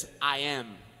says, I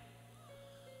am.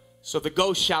 So the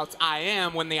ghost shouts, I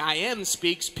am. When the I am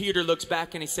speaks, Peter looks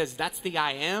back and he says, that's the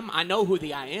I am? I know who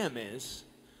the I am is.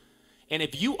 And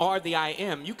if you are the I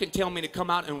am, you can tell me to come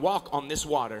out and walk on this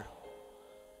water.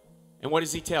 And what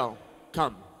does he tell?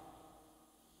 Come.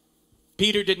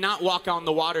 Peter did not walk on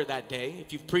the water that day.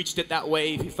 If you've preached it that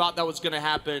way, if you thought that was going to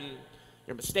happen,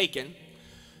 you're mistaken.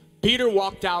 Peter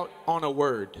walked out on a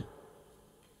word.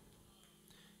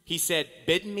 He said,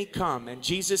 bid me come. And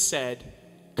Jesus said,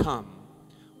 come.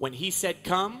 When he said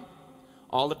come,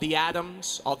 all of the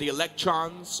atoms, all the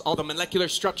electrons, all the molecular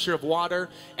structure of water,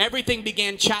 everything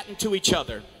began chatting to each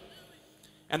other.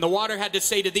 And the water had to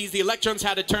say to these, the electrons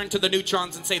had to turn to the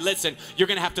neutrons and say, listen, you're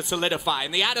going to have to solidify.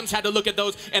 And the atoms had to look at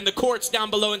those and the quarks down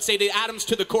below and say to the atoms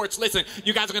to the quarks, listen,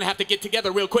 you guys are going to have to get together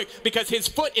real quick because his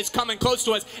foot is coming close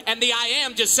to us. And the I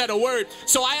am just said a word.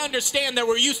 So I understand that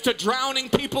we're used to drowning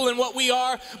people in what we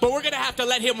are, but we're going to have to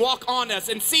let him walk on us.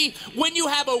 And see, when you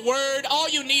have a word, all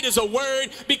you need is a word,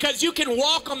 because you can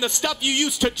walk on the stuff you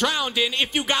used to drown in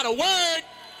if you got a word.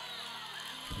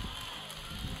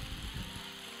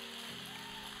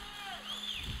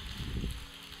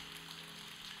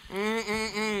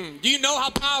 Do you know how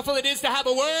powerful it is to have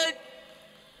a word?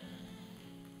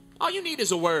 All you need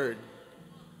is a word.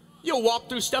 You'll walk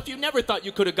through stuff you never thought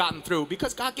you could have gotten through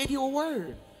because God gave you a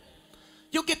word.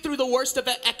 You'll get through the worst of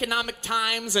the economic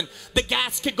times, and the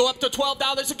gas could go up to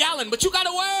 $12 a gallon, but you got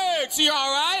a word, so you're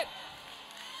all right.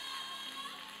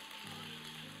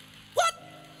 What?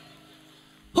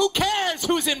 Who cares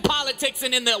who's in politics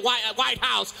and in the White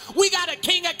House? We got a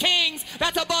King of Kings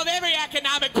that's above every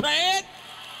economic plan.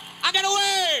 I got a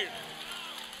word.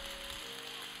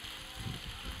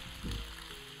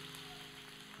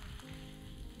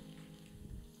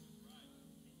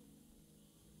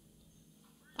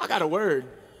 I got a word.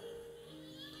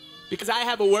 Because I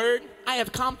have a word, I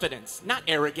have confidence. Not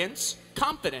arrogance,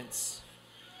 confidence.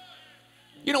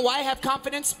 You know why I have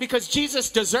confidence? Because Jesus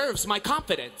deserves my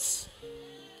confidence.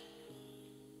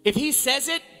 If he says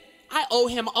it, I owe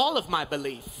him all of my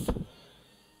belief.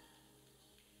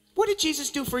 What did Jesus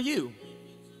do for you?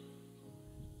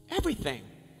 Everything.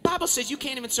 The Bible says you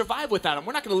can't even survive without him.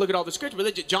 We're not going to look at all the scripture.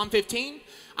 Religion. John 15,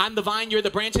 I'm the vine, you're the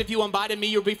branch. If you abide in me,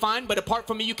 you'll be fine. But apart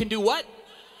from me, you can do what?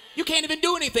 You can't even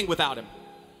do anything without him.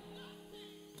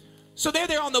 So they're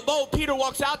there on the boat. Peter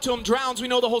walks out to him, drowns. We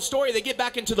know the whole story. They get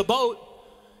back into the boat.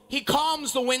 He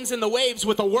calms the winds and the waves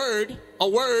with a word. A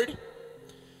word.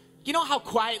 You know how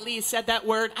quietly he said that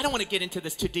word? I don't want to get into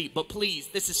this too deep, but please,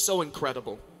 this is so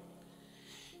incredible.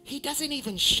 He doesn't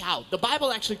even shout. The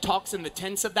Bible actually talks in the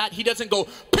tense of that. He doesn't go,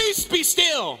 peace be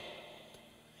still.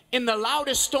 In the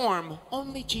loudest storm,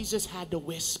 only Jesus had to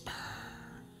whisper,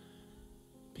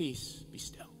 peace be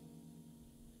still.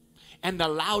 And the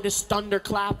loudest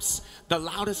thunderclaps, the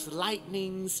loudest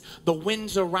lightnings, the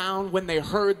winds around, when they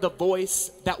heard the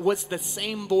voice that was the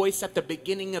same voice at the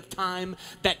beginning of time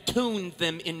that tuned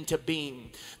them into being.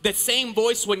 The same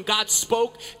voice when God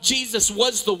spoke, Jesus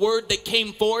was the word that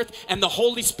came forth, and the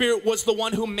Holy Spirit was the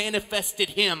one who manifested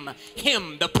him.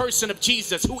 Him, the person of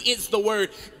Jesus, who is the word.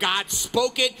 God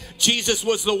spoke it. Jesus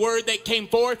was the word that came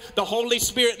forth. The Holy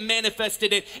Spirit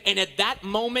manifested it. And at that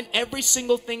moment, every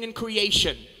single thing in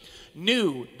creation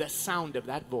knew the sound of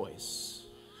that voice.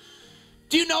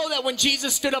 Do you know that when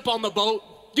Jesus stood up on the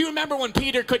boat, do you remember when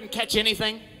Peter couldn't catch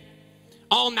anything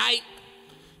all night?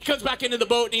 He comes back into the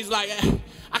boat and he's like,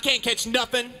 I can't catch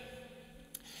nothing.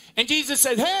 And Jesus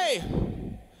said, hey,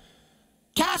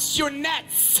 cast your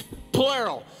nets,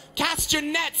 plural. Cast your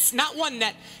nets, not one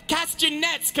net. Cast your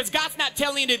nets, because God's not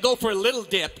telling you to go for a little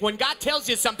dip. When God tells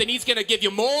you something, he's going to give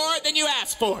you more than you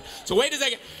asked for. So wait a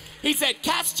second. He said,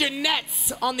 cast your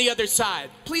nets on the other side.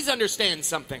 Please understand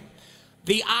something.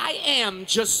 The I am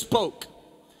just spoke.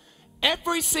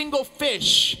 Every single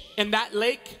fish in that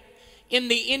lake, in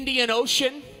the Indian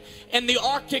Ocean, in the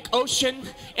Arctic Ocean,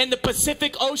 in the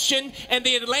Pacific Ocean, and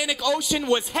the Atlantic Ocean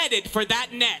was headed for that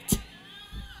net.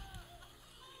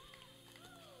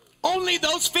 Only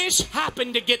those fish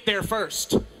happened to get there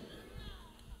first.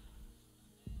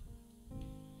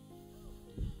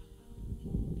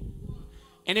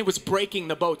 And it was breaking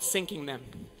the boat, sinking them.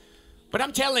 But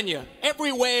I'm telling you,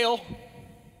 every whale,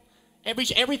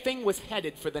 everything was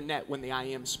headed for the net when the I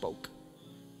am spoke.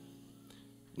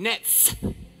 Nets.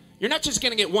 You're not just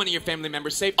going to get one of your family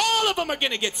members saved. All of them are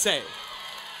going to get saved.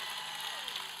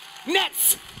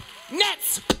 Nets.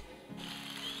 Nets.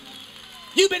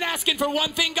 You've been asking for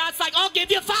one thing. God's like, I'll give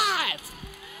you 5.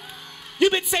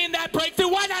 You've been saying that breakthrough.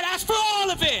 Why not ask for all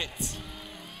of it?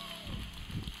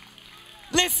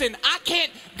 Listen,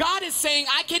 God is saying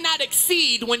I cannot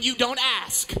exceed when you don't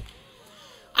ask.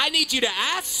 I need you to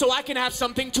ask so I can have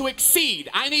something to exceed.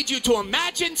 I need you to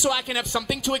imagine so I can have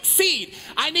something to exceed.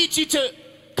 I need you to,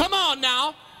 come on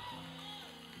now.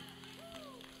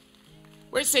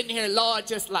 We're sitting here, Lord,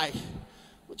 just like,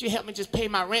 would you help me just pay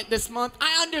my rent this month?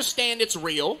 I understand it's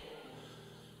real.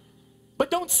 But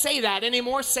don't say that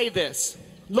anymore. Say this.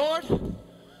 Lord,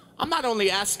 I'm not only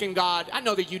asking God, I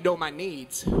know that you know my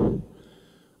needs.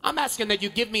 I'm asking that you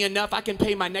give me enough I can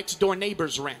pay my next door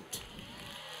neighbor's rent.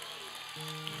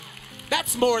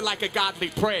 That's more like a godly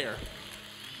prayer.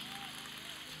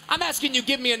 I'm asking you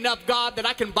give me enough, God, that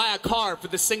I can buy a car for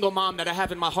the single mom that I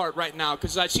have in my heart right now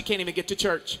because she can't even get to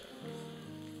church.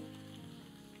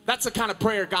 That's the kind of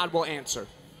prayer God will answer.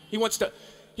 He wants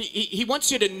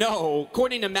you to know,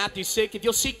 according to Matthew 6, if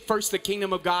you'll seek first the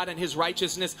kingdom of God and his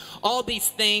righteousness, all these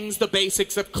things, the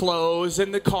basics of clothes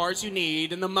and the cars you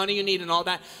need and the money you need and all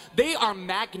that, they are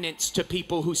magnets to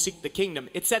people who seek the kingdom.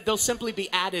 It said they'll simply be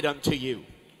added unto you.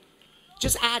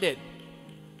 Just added.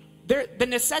 The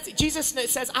necessity. Jesus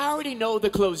says, I already know the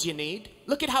clothes you need.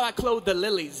 Look at how I clothe the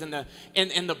lilies and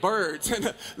the birds.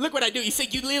 Look what I do. He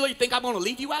said, you literally think I'm going to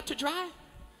leave you out to dry?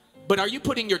 But are you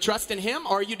putting your trust in him,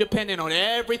 or are you dependent on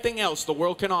everything else the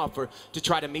world can offer to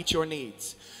try to meet your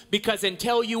needs? Because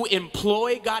until you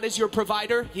employ God as your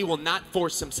provider, he will not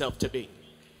force himself to be.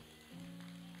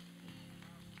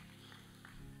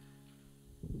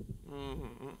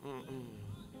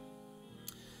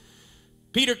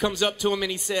 Peter comes up to him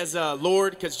and he says,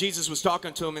 Lord, because Jesus was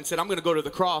talking to him and said, I'm going to go to the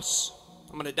cross.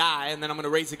 I'm going to die and then I'm going to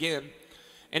raise again.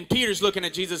 And Peter's looking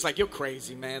at Jesus like, you're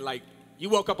crazy, man. Like, you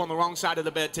woke up on the wrong side of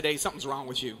the bed today. Something's wrong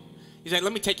with you. He's like,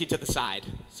 let me take you to the side.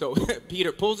 So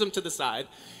Peter pulls him to the side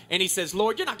and he says,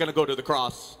 Lord, you're not going to go to the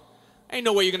cross. Ain't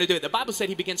no way you're going to do it. The Bible said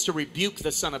he begins to rebuke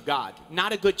the Son of God.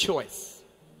 Not a good choice.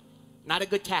 Not a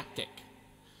good tactic.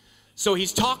 So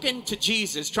he's talking to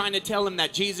Jesus, trying to tell him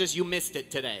that, Jesus, you missed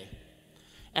it today.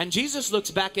 And Jesus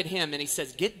looks back at him and he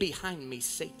says, get behind me,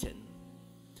 Satan.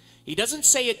 He doesn't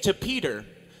say it to Peter.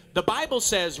 The Bible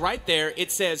says right there,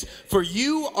 it says, for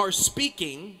you are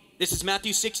speaking, this is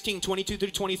Matthew 16, 22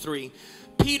 through 23.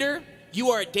 Peter, you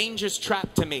are a dangerous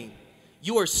trap to me.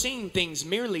 You are seeing things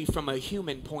merely from a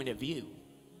human point of view.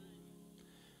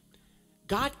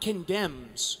 God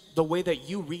condemns the way that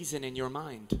you reason in your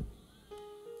mind.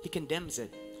 He condemns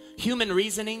it. Human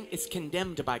reasoning is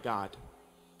condemned by God.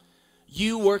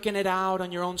 You working it out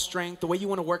on your own strength, the way you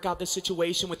want to work out the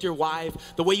situation with your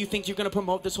wife, the way you think you're going to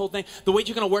promote this whole thing, the way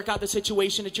you're going to work out the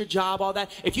situation at your job, all that.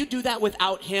 If you do that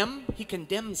without him, he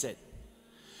condemns it.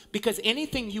 Because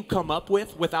anything you come up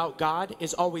with without God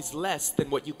is always less than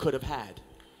what you could have had.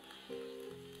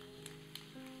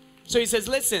 So he says,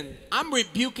 listen, I'm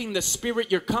rebuking the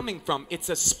spirit you're coming from. It's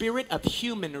a spirit of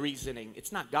human reasoning.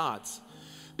 It's not God's.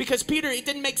 Because Peter, it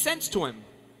didn't make sense to him.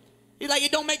 He's like,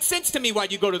 it don't make sense to me why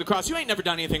you go to the cross. You ain't never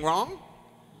done anything wrong.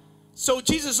 So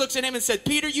Jesus looks at him and said,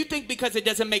 Peter, you think because it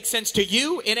doesn't make sense to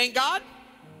you, it ain't God?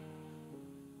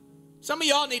 Some of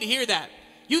y'all need to hear that.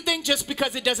 You think just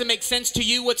because it doesn't make sense to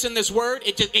you what's in this word,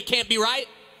 it can't be right?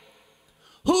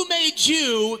 Who made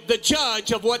you the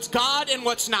judge of what's God and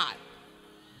what's not?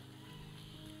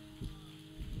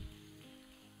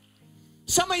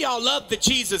 Some of y'all love the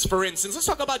Jesus, for instance. Let's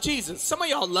talk about Jesus. Some of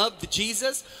y'all love the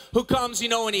Jesus who comes,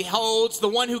 and he holds, the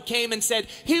one who came and said,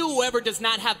 whoever does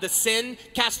not have the sin,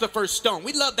 cast the first stone.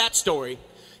 We love that story.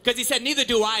 Because he said, neither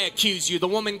do I accuse you. The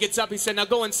woman gets up, he said, now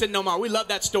go and sin no more. We love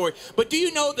that story. But do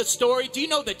you know the story? Do you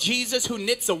know the Jesus who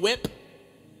knits a whip?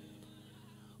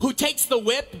 Who takes the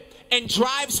whip and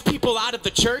drives people out of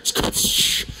the church?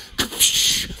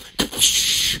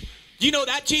 Do you know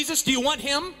that Jesus? Do you want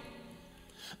him?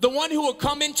 The one who will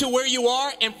come into where you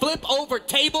are and flip over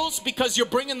tables because you're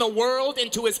bringing the world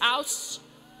into his house?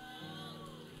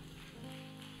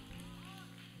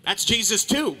 That's Jesus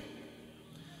too.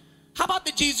 How about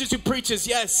the Jesus who preaches,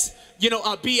 yes,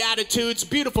 Beatitudes,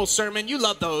 beautiful sermon, you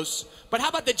love those. But how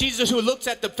about the Jesus who looks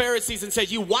at the Pharisees and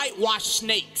says, you whitewashed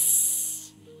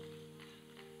snakes?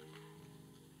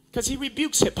 Because he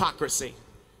rebukes hypocrisy.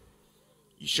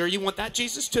 You sure you want that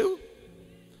Jesus too?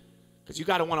 Because you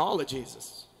got to want all of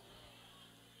Jesus.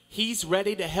 He's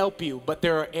ready to help you, but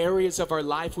there are areas of our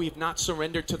life we've not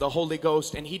surrendered to the Holy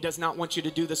Ghost, and he does not want you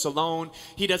to do this alone.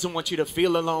 He doesn't want you to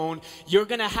feel alone. You're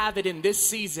going to have it in this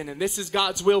season, and this is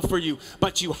God's will for you,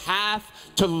 but you have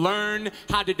to learn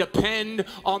how to depend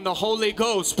on the Holy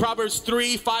Ghost. Proverbs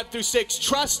 3, 5 through 6,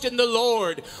 trust in the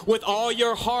Lord with all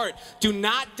your heart. Do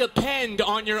not depend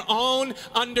on your own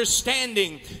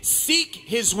understanding. Seek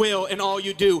his will in all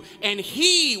you do, and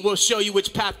he will show you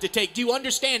which path to take. Do you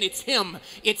understand? It's him.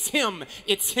 It's him.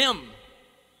 It's him.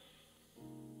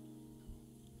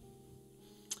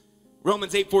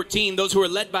 Romans 8:14, those who are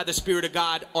led by the Spirit of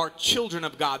God are children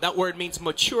of God. That word means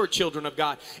mature children of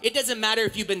God. It doesn't matter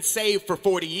if you've been saved for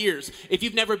 40 years. If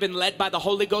you've never been led by the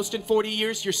Holy Ghost in 40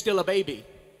 years, you're still a baby.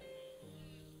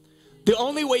 The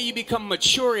only way you become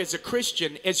mature as a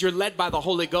Christian is you're led by the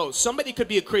Holy Ghost. Somebody could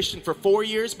be a Christian for 4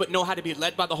 years but know how to be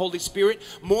led by the Holy Spirit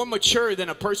more mature than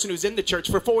a person who's in the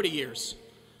church for 40 years.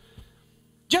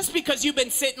 Just because you've been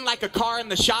sitting like a car in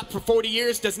the shop for 40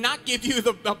 years does not give you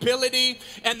the ability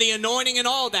and the anointing and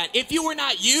all that. If you were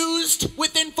not used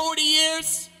within 40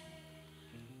 years,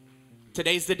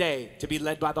 today's the day to be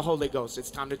led by the Holy Ghost. It's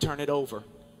time to turn it over.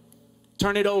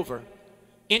 Turn it over.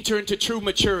 Enter into true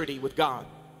maturity with God.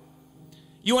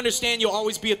 You understand you'll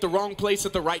always be at the wrong place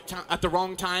at the right time, at the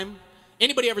wrong time?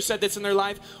 Anybody ever said this in their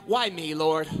life? Why me,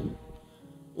 Lord?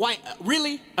 Why?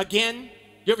 Really? Again?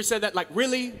 You ever said that? Like,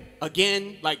 really?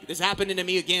 Again? Like, this happening to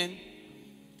me again?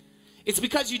 It's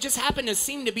because you just happen to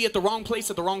seem to be at the wrong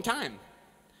place at the wrong time.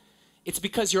 It's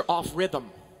because you're off rhythm.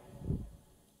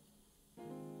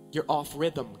 You're off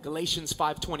rhythm. Galatians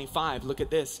 5:25. Look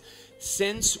at this.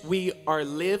 Since we are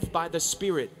lived by the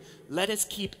Spirit, let us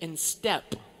keep in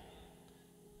step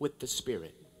with the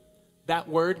Spirit. That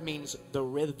word means the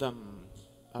rhythm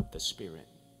of the Spirit.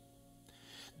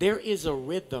 There is a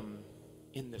rhythm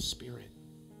in the Spirit.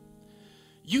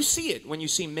 You see it when you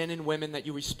see men and women that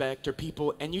you respect or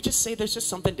people, and you just say there's just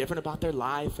something different about their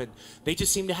life, and they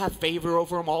just seem to have favor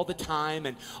over them all the time,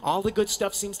 and all the good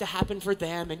stuff seems to happen for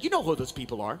them, and you know who those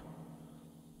people are.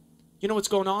 You know what's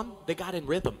going on? They got in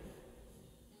rhythm.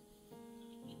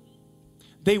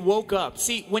 They woke up.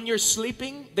 See, when you're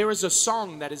sleeping, there is a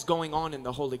song that is going on in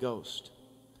the Holy Ghost.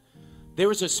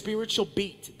 There is a spiritual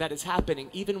beat that is happening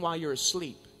even while you're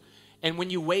asleep. And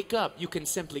when you wake up, you can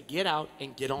simply get out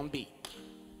and get on beat.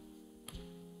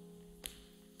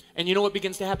 And you know what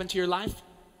begins to happen to your life?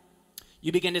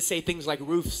 You begin to say things like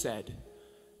Ruth said.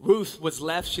 Ruth was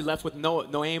left. She left with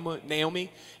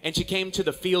Naomi, and she came to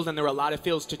the field, and there were a lot of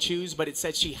fields to choose, but it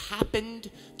said she happened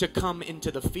to come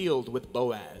into the field with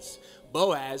Boaz.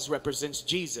 Boaz represents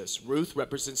Jesus. Ruth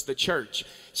represents the church.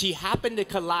 She happened to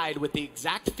collide with the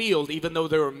exact field, even though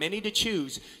there were many to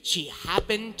choose. She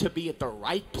happened to be at the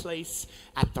right place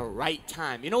at the right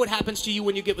time. You know what happens to you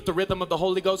when you get with the rhythm of the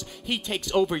Holy Ghost? He takes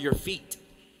over your feet.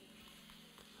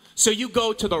 So you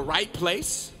go to the right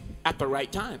place at the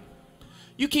right time.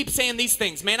 You keep saying these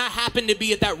things. Man, I happened to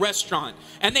be at that restaurant,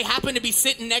 and they happened to be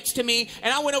sitting next to me,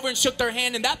 and I went over and shook their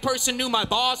hand, and that person knew my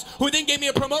boss, who then gave me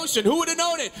a promotion. Who would have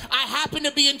known it? I happened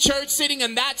to be in church sitting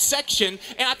in that section,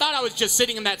 and I thought I was just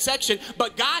sitting in that section,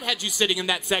 but God had you sitting in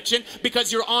that section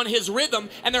because you're on his rhythm,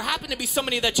 and there happened to be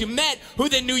somebody that you met who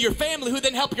then knew your family, who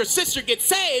then helped your sister get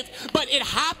saved, but it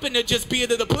happened to just be at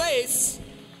the place.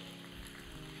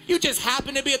 You just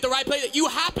happened to be at the right place. You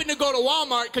happened to go to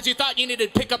Walmart because you thought you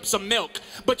needed to pick up some milk.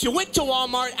 But you went to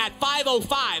Walmart at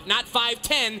 5:05, not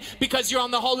 5:10, because you're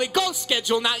on the Holy Ghost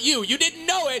schedule, not you. You didn't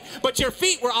know it, but your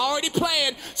feet were already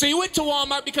playing. So you went to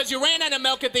Walmart because you ran out of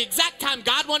milk at the exact time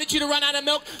God wanted you to run out of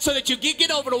milk so that you could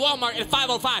get over to Walmart at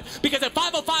 5:05. Because at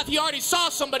 5:05, he already saw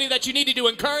somebody that you needed to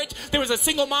encourage. There was a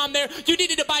single mom there. You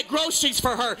needed to buy groceries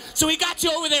for her. So he got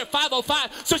you over there at 5:05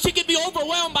 so she could be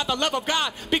overwhelmed by the love of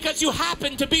God because you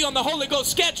happened to be on the Holy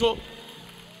Ghost schedule.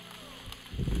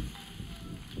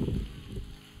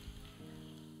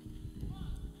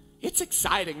 It's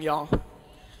exciting, y'all.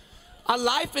 A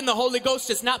life in the Holy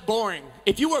Ghost is not boring.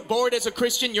 If you were bored as a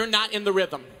Christian, you're not in the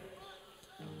rhythm.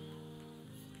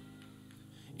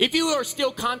 If you are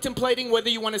still contemplating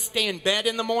whether you want to stay in bed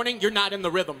in the morning, you're not in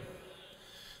the rhythm.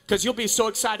 Because you'll be so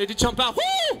excited to jump out.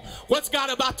 Woo! What's God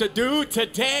about to do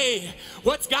today?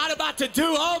 What's God about to do?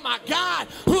 Oh my God.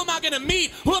 Who am I going to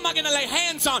meet? Who am I going to lay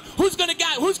hands on? Who's God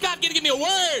going to give me a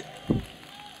word?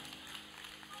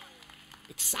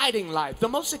 Exciting life. The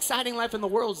most exciting life in the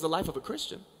world is the life of a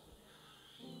Christian.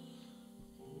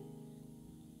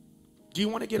 Do you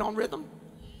want to get on rhythm?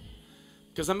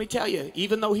 Because let me tell you,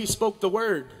 even though he spoke the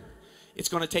word, it's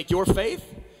going to take your faith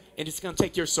and it's going to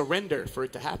take your surrender for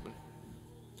it to happen.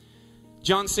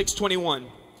 John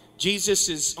 6:21, Jesus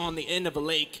is on the end of a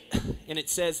lake, and it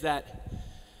says that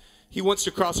he wants to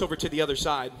cross over to the other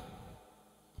side.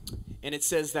 And it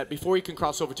says that before he can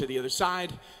cross over to the other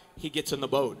side, he gets in the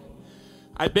boat.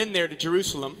 I've been there to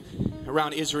Jerusalem,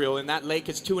 around Israel, and that lake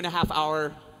is 2.5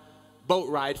 hour boat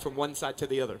ride from one side to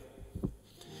the other.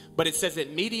 But it says that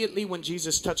immediately when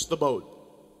Jesus touched the boat,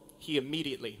 he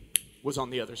immediately was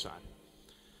on the other side.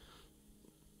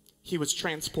 He was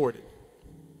transported.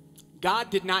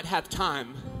 God did not have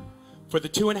time for the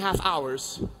 2.5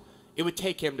 hours it would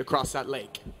take him to cross that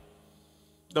lake.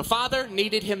 The Father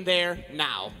needed him there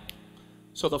now.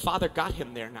 So the Father got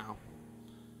him there now.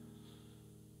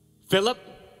 Philip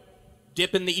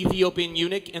dipping the Ethiopian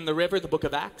eunuch in the river, the book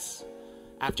of Acts.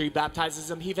 After he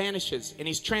baptizes him, he vanishes. And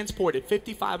he's transported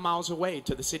 55 miles away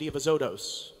to the city of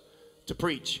Azotus to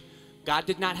preach. God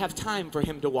did not have time for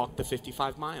him to walk the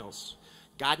 55 miles.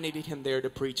 God needed him there to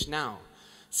preach now.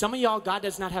 Some of y'all, God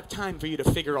does not have time for you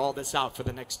to figure all this out for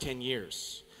the next 10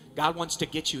 years. God wants to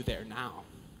get you there now.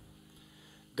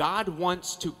 God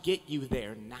wants to get you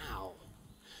there now.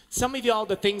 Some of y'all,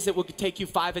 the things that will take you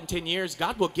 5 and 10 years,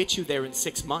 God will get you there in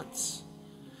 6 months.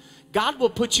 God will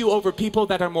put you over people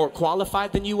that are more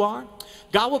qualified than you are.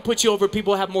 God will put you over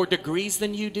people who have more degrees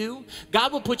than you do.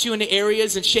 God will put you into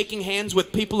areas and shaking hands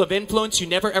with people of influence you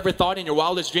never ever thought in your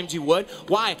wildest dreams you would.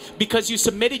 Why? Because you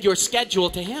submitted your schedule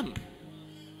to him.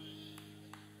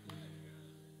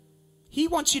 He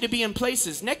wants you to be in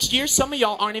places. Next year, some of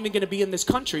y'all aren't even going to be in this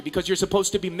country because you're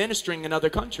supposed to be ministering in other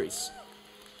countries.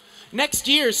 Next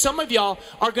year, some of y'all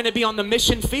are going to be on the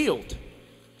mission field.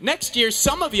 Next year,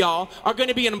 some of y'all are going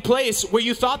to be in a place where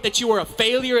you thought that you were a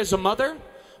failure as a mother,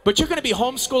 but you're going to be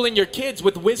homeschooling your kids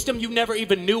with wisdom you never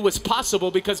even knew was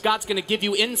possible because God's going to give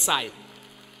you insight.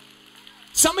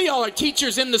 Some of y'all are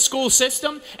teachers in the school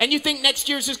system, and you think next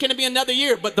year's just going to be another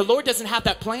year, but the Lord doesn't have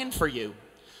that plan for you.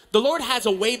 The Lord has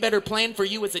a way better plan for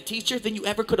you as a teacher than you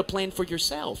ever could have planned for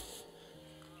yourself.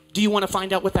 Do you want to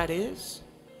find out what that is?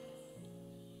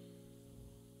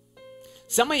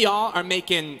 Some of y'all are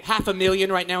making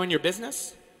 $500,000 right now in your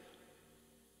business.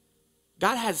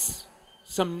 God has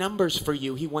some numbers for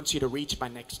you he wants you to reach by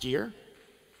next year.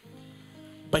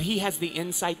 But he has the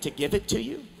insight to give it to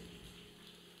you.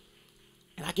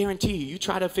 And I guarantee you, you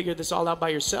try to figure this all out by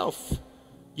yourself,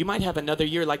 you might have another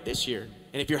year like this year.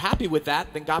 And if you're happy with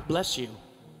that, then God bless you.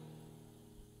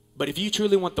 But if you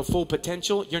truly want the full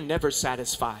potential, you're never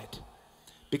satisfied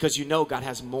because you know God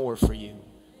has more for you.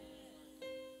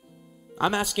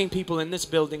 I'm asking people in this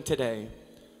building today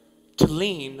to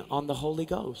lean on the Holy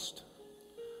Ghost.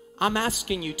 I'm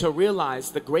asking you to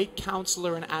realize the great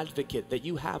counselor and advocate that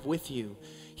you have with you.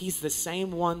 He's the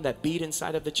same one that beat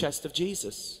inside of the chest of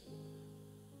Jesus.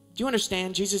 Do you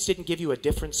understand? Jesus didn't give you a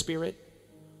different spirit.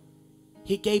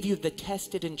 He gave you the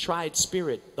tested and tried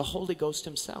spirit, the Holy Ghost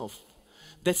himself.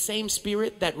 The same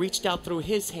spirit that reached out through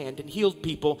his hand and healed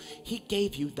people, he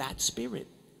gave you that spirit.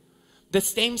 The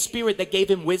same spirit that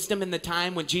gave him wisdom in the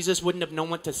time when Jesus wouldn't have known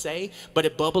what to say, but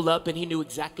it bubbled up and he knew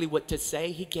exactly what to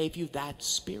say, he gave you that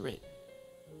spirit.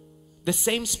 The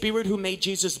same spirit who made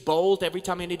Jesus bold every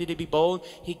time he needed to be bold,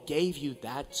 he gave you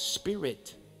that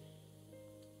spirit.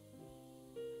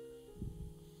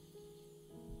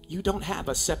 You don't have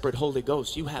a separate Holy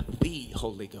Ghost. You have the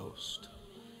Holy Ghost.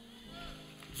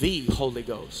 The Holy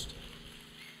Ghost.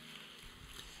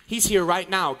 He's here right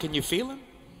now. Can you feel him?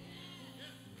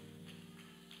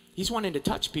 He's wanting to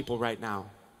touch people right now.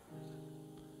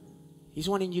 He's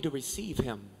wanting you to receive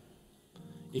him.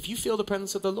 If you feel the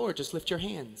presence of the Lord, just lift your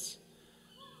hands.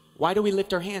 Why do we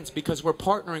lift our hands? Because we're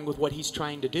partnering with what he's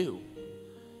trying to do.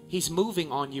 He's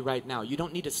moving on you right now. You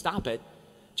don't need to stop it.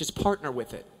 Just partner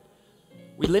with it.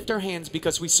 We lift our hands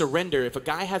because we surrender. If a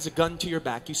guy has a gun to your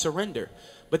back, you surrender.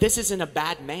 But this isn't a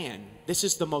bad man. This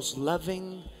is the most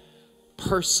loving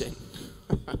person.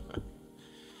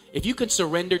 If you could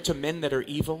surrender to men that are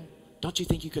evil, don't you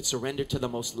think you could surrender to the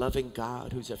most loving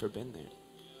God who's ever been there?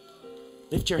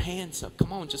 Lift your hands up.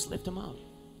 Come on, just lift them up.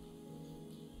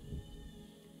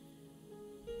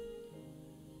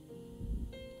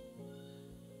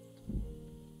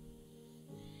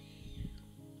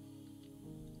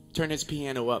 Turn his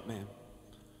piano up, man.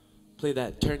 Play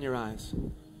that. Turn your eyes.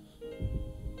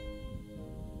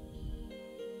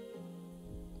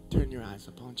 Turn your eyes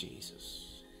upon Jesus.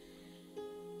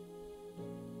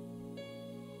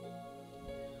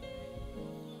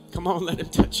 Come on, let him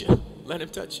touch you. Let him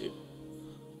touch you.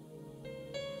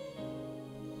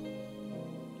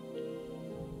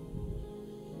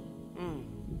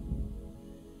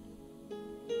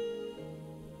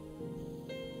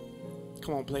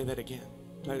 Come on, play that again.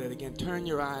 Play that again. Turn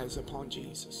your eyes upon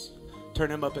Jesus. Turn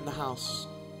him up in the house.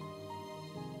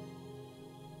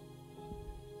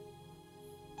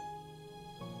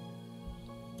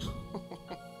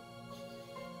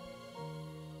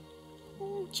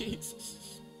 Oh,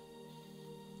 Jesus.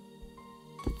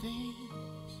 The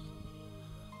things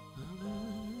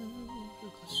go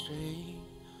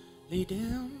straightly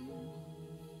down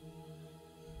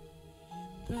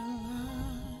in the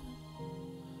line.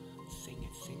 Sing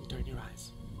it, sing. Turn your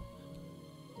eyes.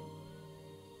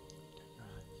 Turn your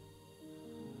eyes.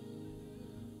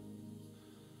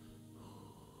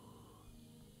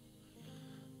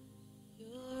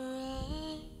 Your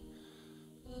eye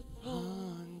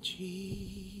upon Jesus.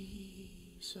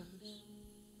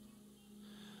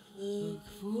 Look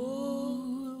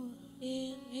full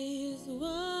in his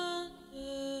wonderful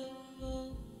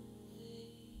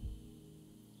face.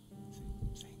 Sing,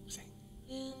 sing, sing.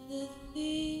 And the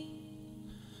things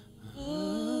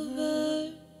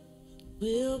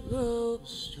will grow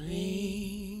strangely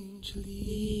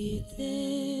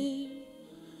thin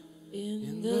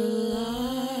in the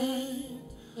light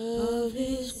of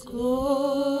his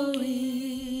glory.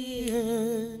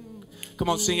 And come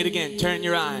on, sing it again. Turn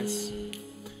your eyes.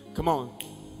 Come on.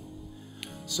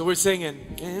 So we're singing.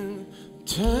 And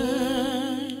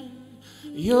turn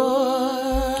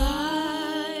your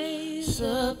eyes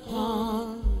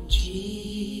upon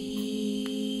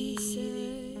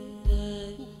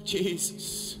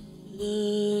Jesus.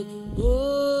 Look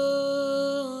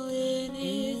full in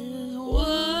his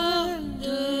wonderful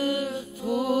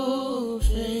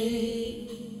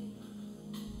face.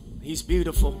 He's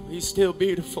beautiful. He's still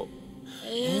beautiful.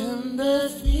 And the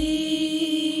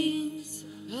things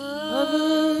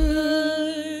of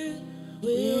earth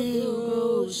will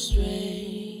grow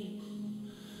strangely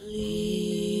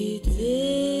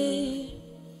thin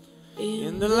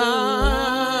in the light.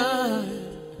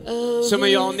 Some of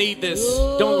y'all need this.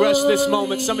 Don't rush this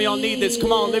moment. Some of y'all need this.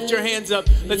 Come on, lift your hands up.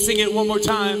 Let's sing it one more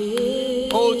time.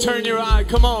 Oh, turn your eye.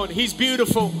 Come on. He's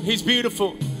beautiful. He's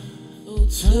beautiful.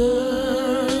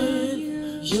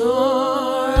 Turn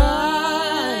your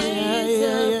eyes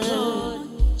upon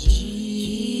Jesus.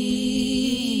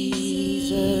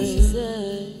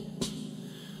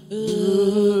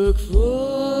 Look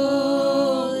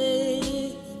full in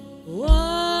his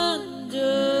wonderful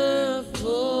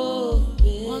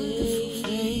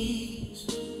face.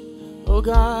 Oh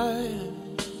God.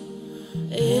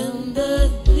 And the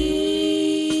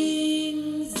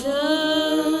things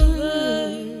of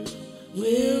earth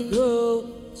will grow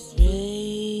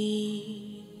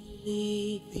strangely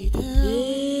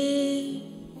dim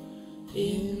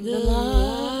in the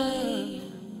light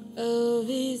of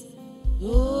his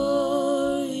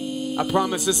glory. I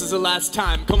promise this is the last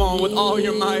time. Come on, with all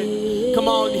your might. Come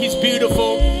on, he's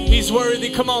beautiful. He's worthy.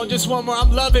 Come on, just one more.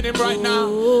 I'm loving him right now.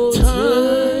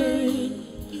 Turn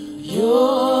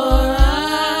your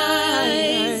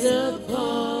eyes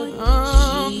upon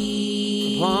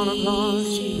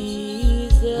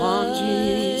Jesus. Upon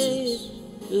Jesus.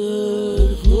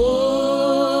 Look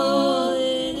full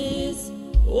in his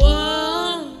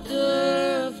wonderful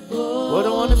What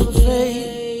a wonderful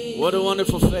face. What a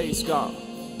wonderful face, God.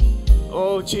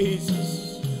 Oh,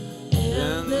 Jesus.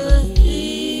 And the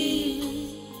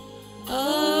things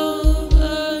of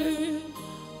earth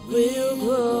will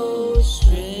grow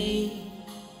strangely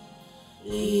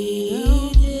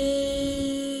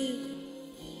dim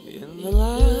In the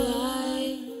light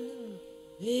light.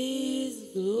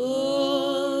 his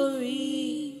glory.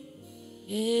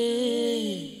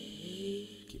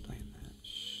 Keep playing that.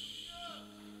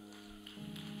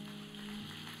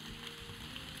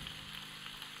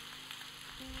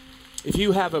 If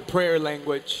you have a prayer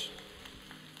language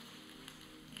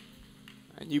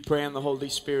and you pray in the Holy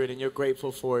Spirit and you're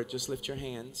grateful for it, just lift your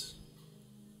hands.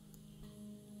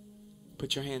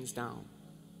 Put your hands down.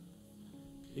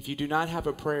 If you do not have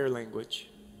a prayer language,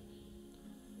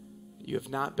 you have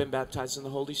not been baptized in the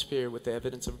Holy Spirit with the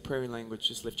evidence of a prayer language,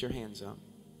 just lift your hands up.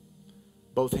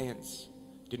 Both hands.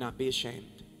 Do not be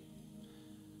ashamed.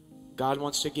 God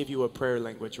wants to give you a prayer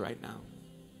language right now.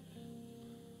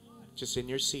 Just in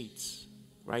your seats,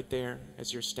 right there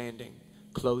as you're standing.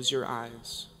 Close your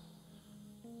eyes.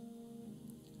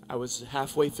 I was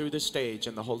halfway through the stage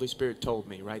and the Holy Spirit told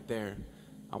me right there,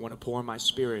 I want to pour my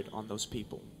spirit on those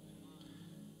people.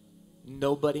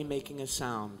 Nobody making a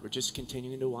sound. We're just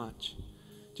continuing to watch.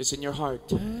 Just in your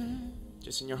heart.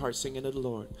 Just in your heart singing to the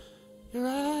Lord. Your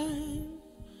eyes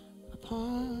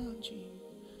upon Jesus.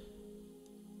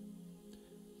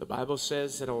 The Bible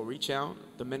says that I'll reach out.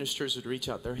 The ministers would reach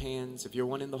out their hands. If you're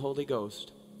one in the Holy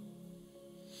Ghost.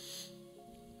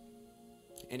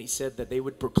 And he said that they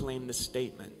would proclaim this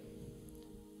statement.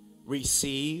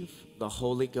 Receive the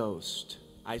Holy Ghost.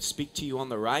 I speak to you on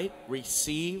the right.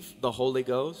 Receive the Holy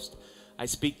Ghost. I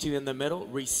speak to you in the middle.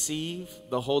 Receive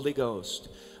the Holy Ghost.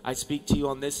 I speak to you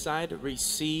on this side.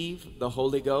 Receive the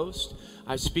Holy Ghost.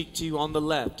 I speak to you on the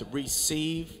left.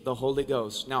 Receive the Holy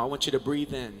Ghost. Now I want you to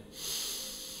breathe in.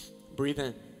 Breathe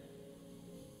in.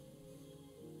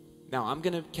 Now I'm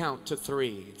going to count to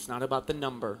 3. It's not about the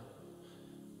number.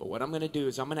 But what I'm going to do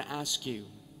is I'm going to ask you,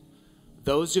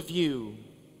 those of you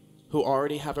who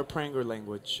already have a prayer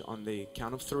language, on the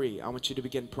count of 3, I want you to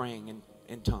begin praying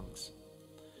in tongues.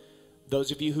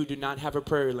 Those of you who do not have a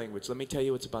prayer language, let me tell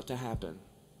you what's about to happen.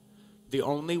 The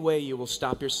only way you will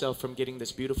stop yourself from getting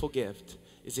this beautiful gift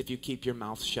is if you keep your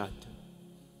mouth shut.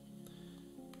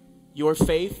 Your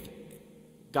faith,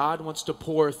 God wants to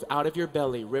pour out of your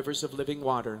belly rivers of living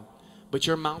water, but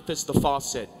your mouth is the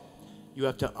faucet. You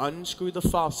have to unscrew the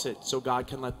faucet so God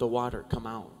can let the water come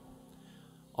out.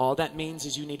 All that means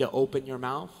is you need to open your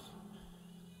mouth.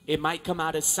 It might come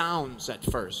out as sounds at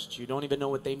first. You don't even know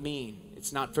what they mean.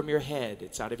 It's not from your head.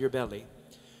 It's out of your belly.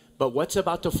 But what's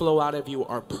about to flow out of you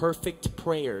are perfect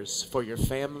prayers for your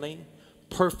family,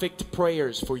 perfect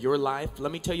prayers for your life.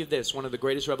 Let me tell you this, one of the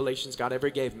greatest revelations God ever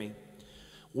gave me.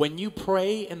 When you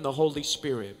pray in the Holy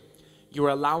Spirit, you're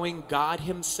allowing God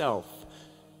himself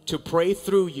to pray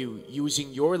through you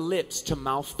using your lips to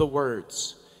mouth the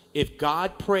words. If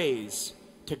God prays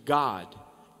to God,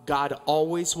 God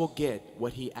always will get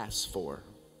what he asks for.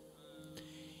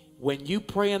 When you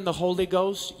pray in the Holy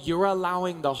Ghost, you're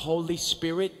allowing the Holy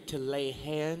Spirit to lay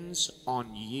hands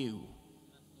on you.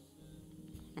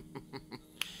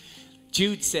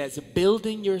 Jude says,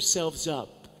 building yourselves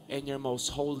up in your most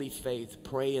holy faith,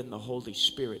 pray in the Holy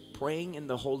Spirit, praying in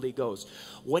the Holy Ghost.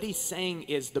 What he's saying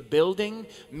is the building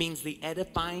means the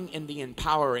edifying and the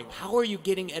empowering. How are you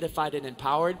getting edified and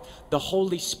empowered? The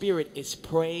Holy Spirit is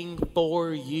praying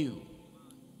for you.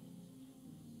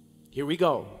 Here we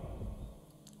go.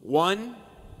 1,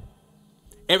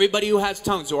 everybody who has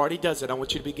tongues, who already does it, I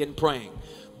want you to begin praying.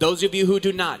 Those of you who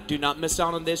do not miss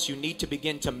out on this. You need to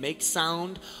begin to make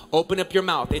sound. Open up your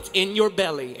mouth. It's in your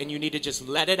belly, and you need to just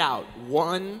let it out.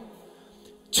 1,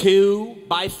 2,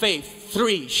 by faith.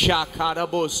 3,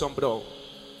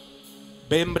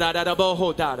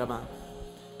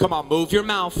 come on, move your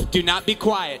mouth. Do not be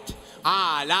quiet.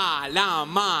 Ah, la, la,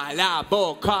 ma, la,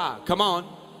 bo, ka. Come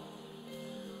on.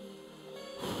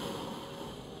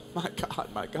 My God,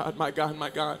 my God, my God, my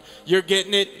God. You're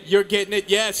getting it. You're getting it.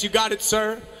 Yes, you got it,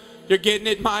 sir. You're getting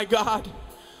it, my God.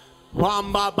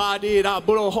 Come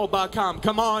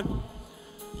on.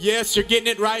 Yes, you're getting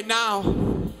it right now.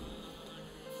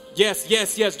 Yes,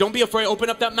 yes, yes. Don't be afraid. Open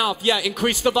up that mouth. Yeah,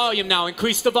 increase the volume now.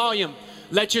 Increase the volume.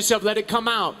 Let yourself, let it come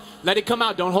out. Let it come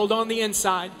out. Don't hold on the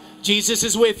inside. Jesus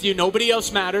is with you. Nobody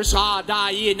else matters.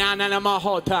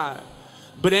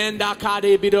 Brenda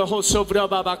kade bido hosovra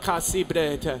babakasi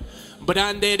brete.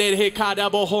 Brande de hekada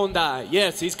bohonda.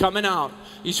 Yes, he's coming out.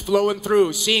 He's flowing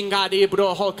through. Singadi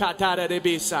bro hokatara de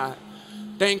bisa.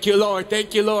 Thank you, Lord.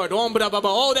 Thank you, Lord.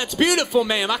 Oh, that's beautiful,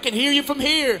 ma'am. I can hear you from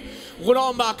here.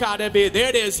 There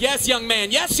it is. Yes, young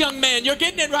man. Yes, young man. You're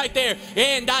getting it right there.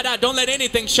 And don't let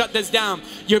anything shut this down.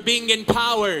 You're being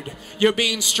empowered. You're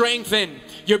being strengthened.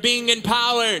 You're being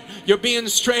empowered. You're being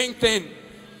strengthened.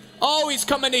 Oh, he's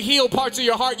coming to heal parts of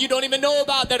your heart you don't even know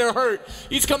about that are hurt.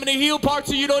 He's coming to heal parts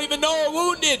of you don't even know are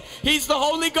wounded. He's the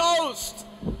Holy Ghost.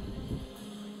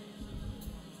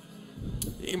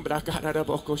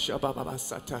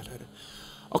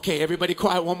 Okay, everybody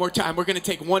quiet one more time. We're going to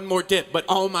take one more dip. But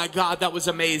oh my God, that was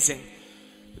amazing.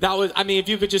 That was, I mean, if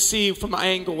you could just see from my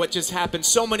angle what just happened.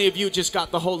 So many of you just got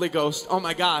the Holy Ghost. Oh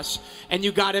my gosh. And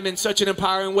you got him in such an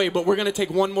empowering way. But we're going to take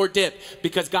one more dip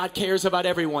because God cares about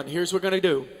everyone. Here's what we're going to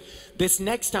do. This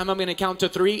next time I'm going to count to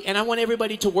 3 and I want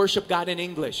everybody to worship God in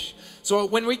English. So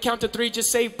when we count to 3, just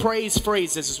say praise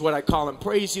phrases is what I call them.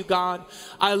 Praise you, God.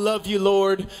 I love you,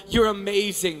 Lord. You're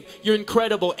amazing. You're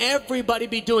incredible. Everybody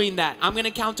be doing that. I'm going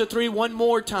to count to 3 one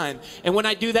more time. And when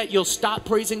I do that, you'll stop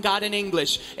praising God in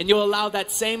English and you'll allow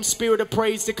that same spirit of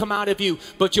praise to come out of you,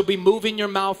 but you'll be moving your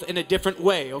mouth in a different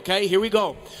way. Okay, here we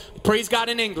go. Praise God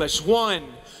in English. 1,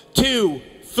 2,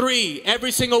 3.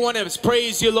 Every single one of us.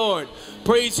 Praise you, Lord.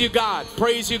 Praise you, God.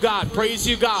 Praise you, God. Praise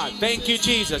you, God. Thank you,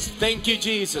 Jesus. Thank you,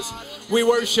 Jesus. We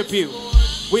worship you.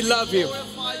 We love you.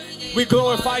 We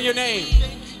glorify your name.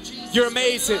 You're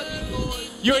amazing.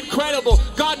 You're incredible.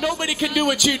 God, nobody can do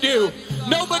what you do.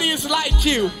 Nobody is like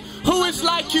you. Who is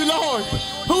like you, Lord?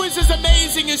 Who is as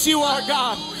amazing as you are,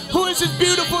 God? Who is as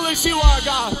beautiful as you are,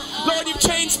 God? Lord, you've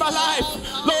changed my life.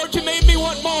 Lord, you made me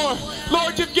want more.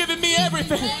 Lord, you've given me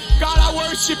everything. God, I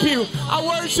worship you. I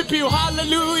worship you.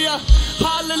 Hallelujah.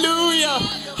 Hallelujah.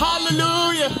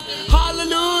 Hallelujah.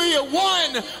 Hallelujah.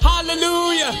 1.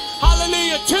 Hallelujah.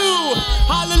 Hallelujah. 2.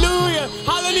 Hallelujah.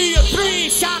 Hallelujah.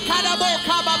 3.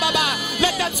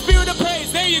 Let that spirit of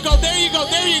praise. There you go. There you go.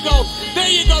 There you go. There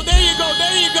you go. There you go.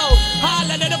 There you go.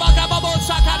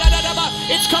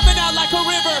 It's coming out like a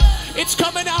river. It's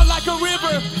coming out like a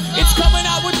river. It's coming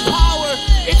out with power.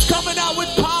 It's coming out with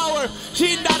power.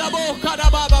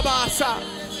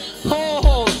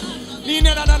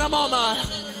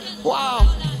 Wow.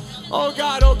 Oh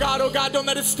God, oh God, oh God, don't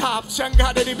let it stop.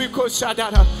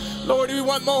 Lord, we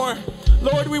want more.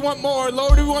 Lord, we want more.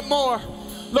 Lord, we want more.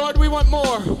 Lord, we want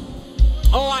more.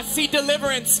 Oh, I see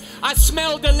deliverance. I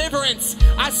smell deliverance.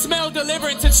 I smell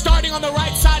deliverance. It's starting on the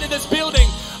right side of this building.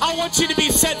 I want you to be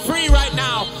set free right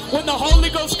now. When the Holy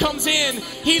Ghost comes in,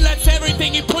 He lets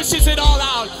everything, He pushes it all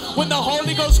out. When the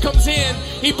Holy Ghost comes in,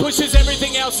 He pushes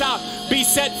everything else out. Be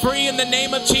set free in the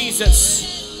name of Jesus.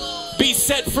 Be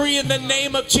set free in the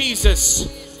name of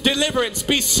Jesus. Deliverance,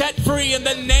 be set free in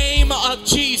the name of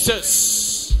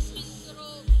Jesus.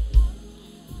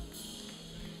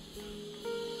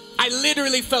 I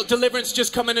literally felt deliverance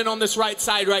just coming in on this right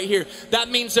side right here. That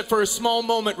means that for a small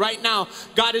moment right now,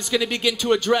 God is going to begin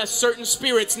to address certain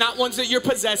spirits, not ones that you're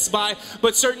possessed by,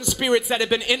 but certain spirits that have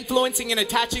been influencing and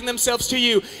attaching themselves to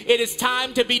you. It is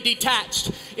time to be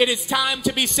detached. It is time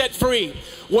to be set free.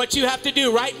 What you have to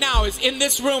do right now is in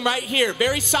this room right here,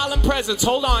 very solemn presence.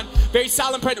 Hold on. Very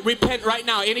solemn presence. Repent right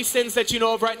now. Any sins that you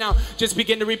know of right now, just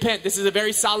begin to repent. This is a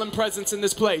very solemn presence in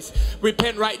this place.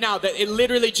 Repent right now. That it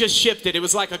literally just shifted. It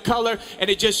was like a color and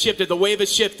it just shifted. The wave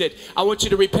has shifted. I want you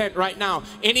to repent right now.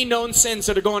 Any known sins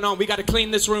that are going on, we got to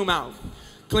clean this room out.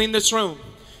 Clean this room.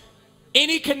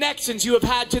 Any connections you have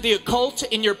had to the occult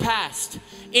in your past.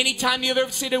 Anytime you've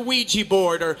ever seen a Ouija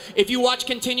board, or if you watch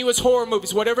continuous horror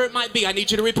movies, whatever it might be, I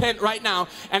need you to repent right now,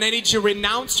 and I need you to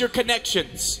renounce your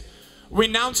connections.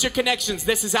 Renounce your connections.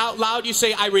 This is out loud. You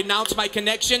say, I renounce my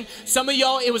connection. Some of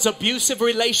y'all, it was abusive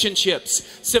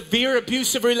relationships. Severe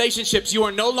abusive relationships. You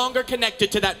are no longer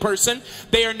connected to that person.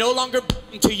 They are no longer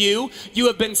bound to you. You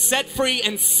have been set free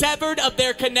and severed of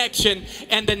their connection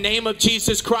in the name of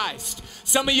Jesus Christ.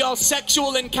 Some of y'all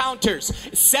sexual encounters.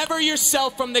 Sever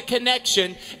yourself from the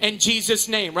connection in Jesus'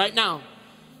 name right now.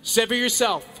 Sever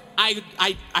yourself.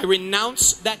 I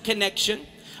renounce that connection.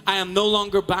 I am no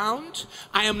longer bound.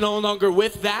 I am no longer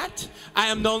with that. I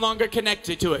am no longer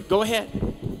connected to it. Go ahead.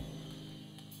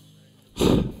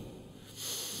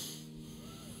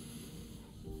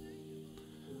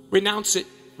 Renounce it.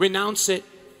 Renounce it.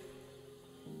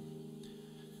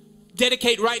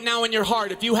 Dedicate right now in your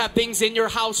heart. If you have things in your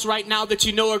house right now that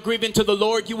you know are grieving to the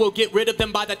Lord, you will get rid of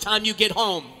them by the time you get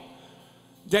home.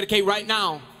 Dedicate right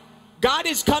now. God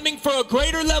is coming for a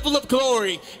greater level of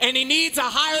glory, and he needs a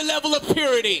higher level of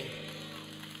purity.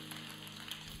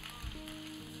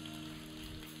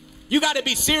 You got to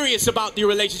be serious about your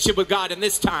relationship with God in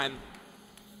this time.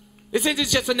 This isn't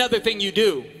just another thing you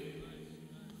do.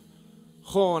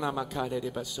 What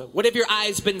have your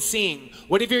eyes been seeing?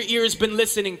 What have your ears been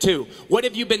listening to? What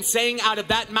have you been saying out of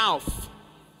that mouth?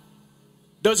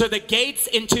 Those are the gates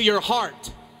into your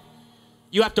heart.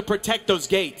 You have to protect those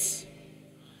gates.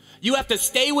 You have to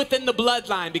stay within the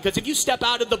bloodline, because if you step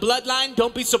out of the bloodline,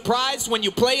 don't be surprised when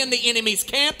you play in the enemy's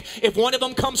camp if one of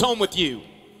them comes home with you.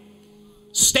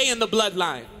 Stay in the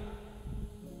bloodline.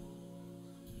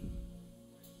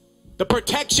 The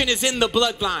protection is in the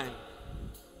bloodline.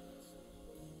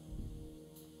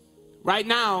 Right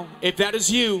now, if that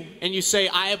is you and you say,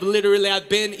 I've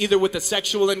been either with a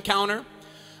sexual encounter,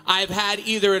 I've had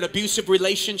either an abusive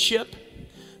relationship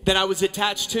that I was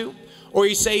attached to, or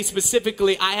you say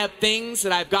specifically, I have things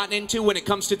that I've gotten into when it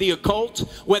comes to the occult,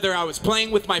 whether I was playing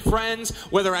with my friends,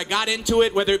 whether I got into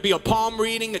it, whether it be a palm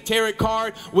reading, a tarot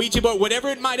card, Ouija board, whatever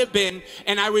it might have been,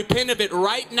 and I repent of it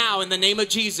right now in the name of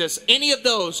Jesus. Any of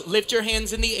those, lift your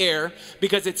hands in the air,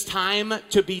 because it's time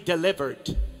to be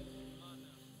delivered.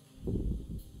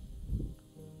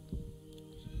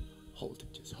 Hold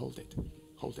it, just hold it,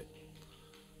 hold it.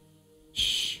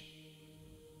 Shh.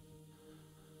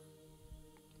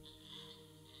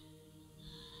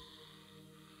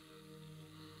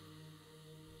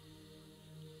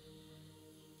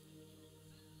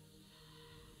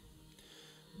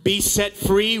 Be set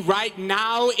free right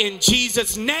now in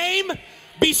Jesus' name.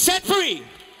 Be set free.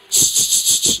 Shh,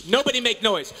 shh, shh. Nobody make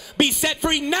noise. Be set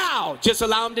free now. Just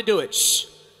allow him to do it. Shh.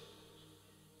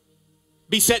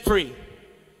 Be set free.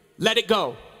 Let it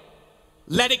go.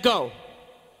 Let it go.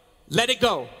 Let it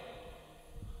go.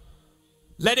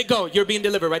 Let it go. You're being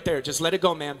delivered right there. Just let it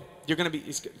go, man. You're going to be,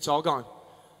 it's all gone.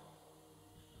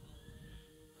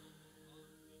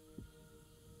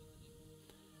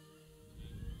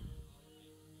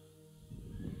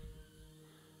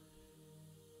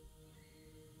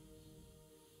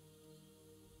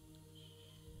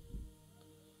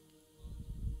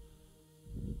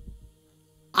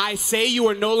 I say you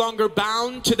are no longer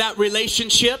bound to that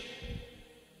relationship,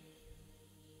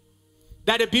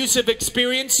 that abusive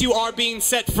experience. You are being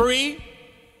set free.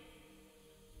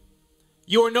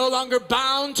 You are no longer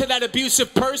bound to that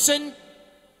abusive person.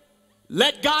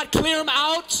 Let God clear them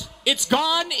out. It's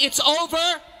gone. It's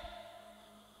over.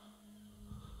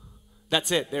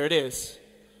 That's it. There it is.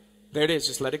 There it is.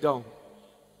 Just let it go.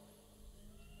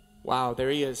 Wow, there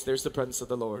he is. There's the presence of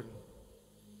the Lord.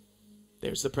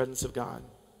 There's the presence of God.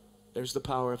 There's the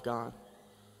power of God.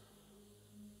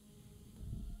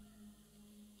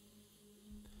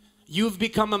 You've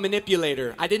become a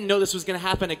manipulator. I didn't know this was going to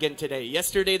happen again today.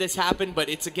 Yesterday this happened, but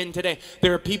it's again today.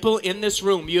 There are people in this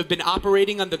room. You have been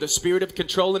operating under the spirit of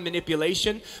control and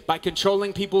manipulation by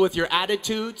controlling people with your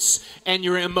attitudes and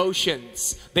your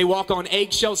emotions. They walk on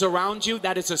eggshells around you.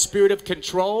 That is a spirit of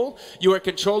control. You are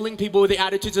controlling people with the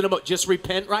attitudes and emotions. Just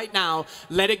repent right now.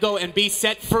 Let it go and be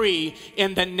set free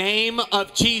in the name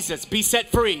of Jesus. Be set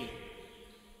free.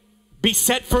 Be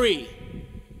set free.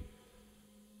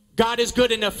 God is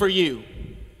good enough for you.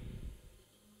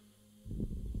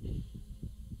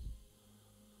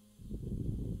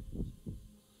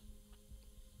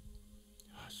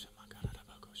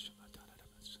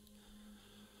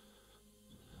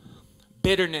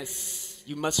 Bitterness.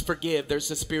 You must forgive. There's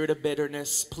a spirit of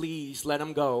bitterness. Please let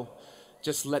them go.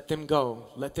 Just let them go.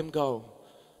 Let them go.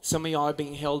 Some of y'all are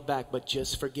being held back, but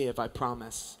just forgive, I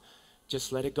promise.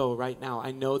 Just let it go right now.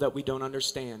 I know that we don't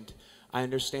understand. I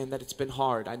understand that it's been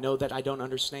hard. I know that I don't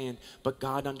understand, but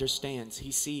God understands.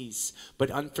 He sees.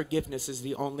 But unforgiveness is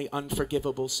the only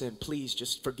unforgivable sin. Please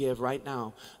just forgive right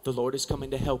now. The Lord is coming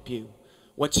to help you.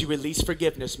 Once you release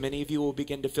forgiveness, many of you will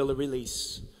begin to feel a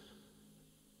release.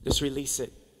 Just release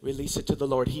it. Release it to the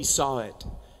Lord. He saw it.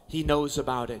 He knows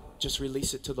about it. Just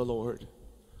release it to the Lord.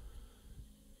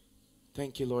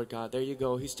 Thank you, Lord God. There you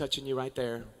go. He's touching you right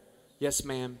there. Yes,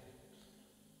 ma'am.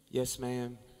 Yes,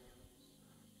 ma'am.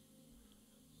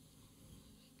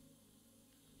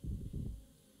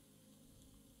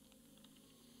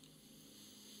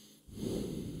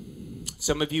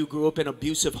 Some of you grew up in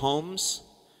abusive homes,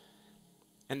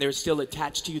 and there's still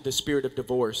attached to you the spirit of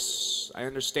divorce. I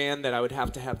understand that I would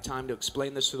have to have time to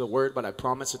explain this through the word, but I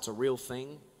promise it's a real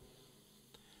thing.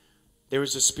 There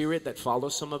is a spirit that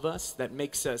follows some of us that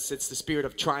makes us, it's the spirit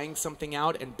of trying something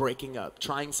out and breaking up.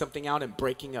 Trying something out and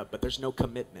breaking up, but there's no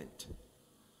commitment.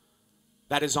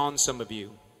 That is on some of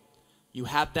you. You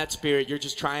have that spirit, you're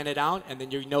just trying it out, and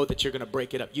then you know that you're going to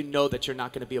break it up. You know that you're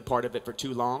not going to be a part of it for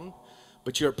too long.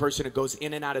 But you're a person who goes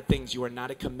in and out of things. You are not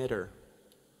a committer.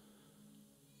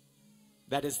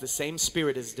 That is the same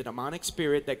spirit as the demonic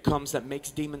spirit that comes that makes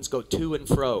demons go to and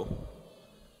fro.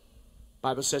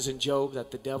 Bible says in Job that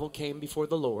the devil came before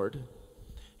the Lord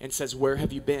and says, where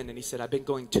have you been? And he said, I've been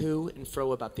going to and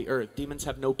fro about the earth. Demons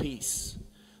have no peace.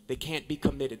 They can't be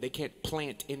committed. They can't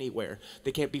plant anywhere.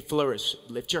 They can't be flourished.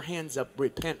 Lift your hands up.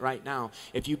 Repent right now.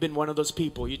 If you've been one of those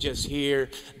people, you just here,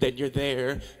 then you're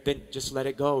there, then just let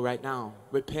it go right now.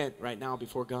 Repent right now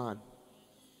before God.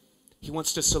 He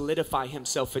wants to solidify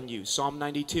himself in you. Psalm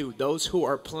 92, those who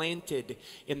are planted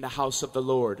in the house of the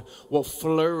Lord will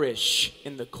flourish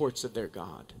in the courts of their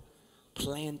God.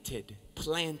 Planted,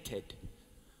 planted.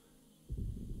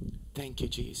 Thank you,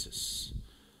 Jesus.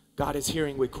 God is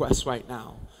hearing requests right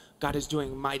now. God is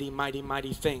doing mighty, mighty,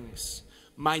 mighty things.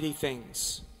 Mighty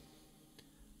things.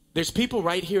 There's people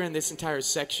right here in this entire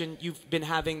section. You've been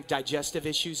having digestive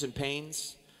issues and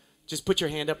pains. Just put your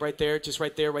hand up right there. Just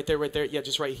right there, right there, right there. Yeah,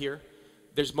 just right here.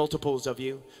 There's multiples of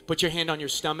you. Put your hand on your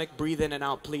stomach. Breathe in and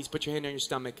out, please. Put your hand on your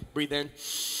stomach. Breathe in.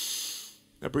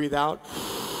 Now breathe out.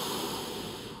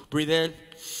 Breathe in.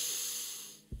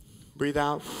 Breathe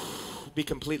out. Be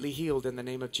completely healed in the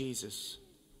name of Jesus.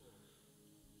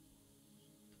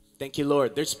 Thank you,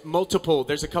 Lord. There's multiple.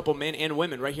 There's a couple men and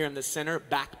women right here in the center.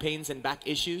 Back pains and back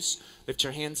issues. Lift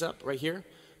your hands up right here.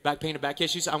 Back pain and back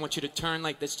issues. I want you to turn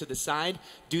like this to the side.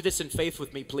 Do this in faith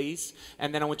with me, please.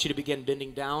 And then I want you to begin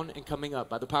bending down and coming up.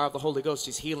 By the power of the Holy Ghost,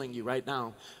 he's healing you right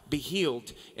now. Be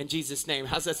healed in Jesus' name.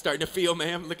 How's that starting to feel,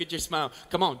 ma'am? Look at your smile.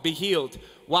 Come on, be healed.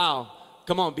 Wow.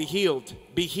 Come on, be healed.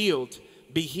 Be healed.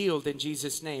 Be healed in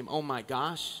Jesus' name. Oh my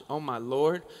gosh. Oh my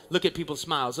Lord. Look at people's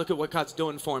smiles. Look at what God's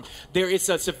doing for them. There is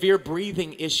a severe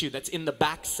breathing issue that's in the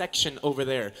back section over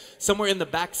there. Somewhere in the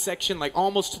back section, like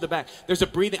almost to the back. There's a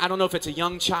breathing. I don't know if it's a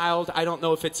young child. I don't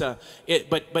know if it's but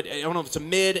I don't know if it's a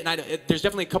mid. And there's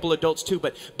definitely a couple adults too.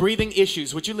 But breathing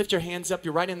issues. Would you lift your hands up?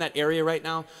 You're right in that area right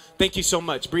now. Thank you so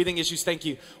much. Breathing issues. Thank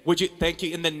you. Would you? Thank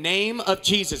you. In the name of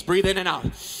Jesus. Breathe in and out.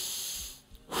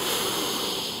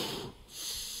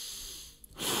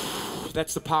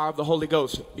 That's the power of the Holy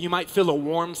Ghost. You might feel a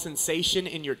warm sensation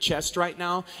in your chest right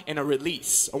now and a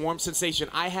release, a warm sensation.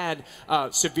 I had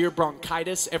severe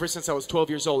bronchitis ever since I was 12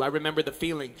 years old. I remember the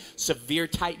feeling, severe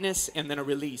tightness and then a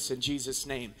release in Jesus'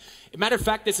 name. As a matter of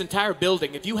fact, this entire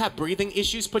building, if you have breathing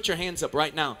issues, put your hands up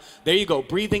right now. There you go,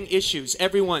 breathing issues.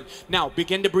 Everyone, now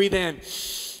begin to breathe in.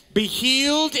 Be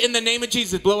healed in the name of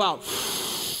Jesus. Blow out.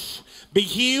 Be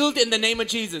healed in the name of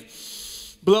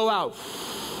Jesus. Blow out.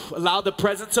 Allow the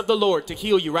presence of the Lord to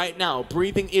heal you right now.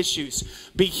 Breathing issues.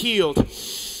 Be healed.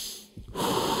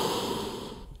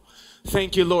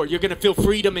 Thank you, Lord. You're going to feel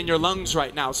freedom in your lungs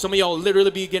right now. Some of y'all literally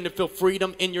begin to feel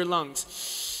freedom in your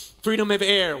lungs. Freedom of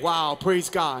air. Wow, praise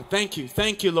God. Thank you.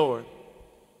 Thank you, Lord.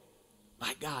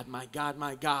 My God, my God,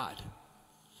 my God.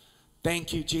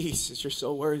 Thank you, Jesus. You're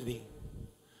so worthy.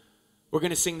 We're going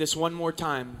to sing this one more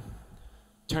time.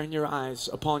 Turn your eyes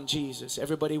upon Jesus.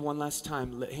 Everybody, one last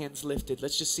time. Hands lifted.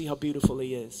 Let's just see how beautiful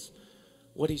he is.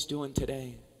 What he's doing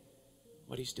today.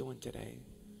 What he's doing today.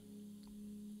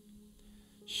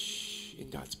 Shh. In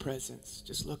God's presence.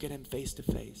 Just look at him face to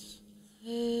face.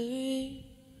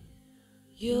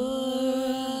 Your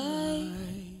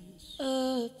eyes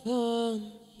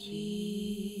upon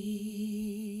Jesus.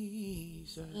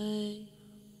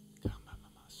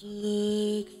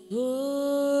 Look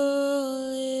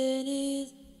full in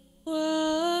his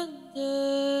wonderful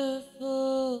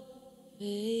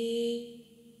face.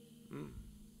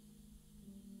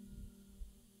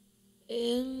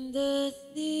 And the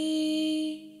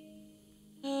things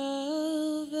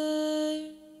of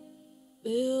earth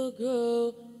will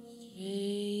grow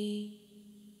dim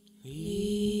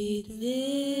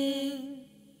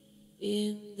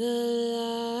in the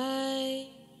light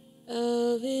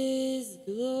of his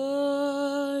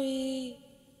glory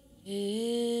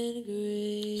and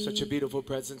grace. Such a beautiful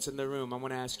presence in the room. I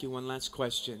want to ask you one last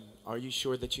question. Are you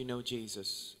sure that you know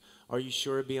Jesus? Are you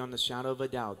sure beyond the shadow of a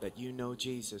doubt that you know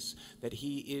Jesus, that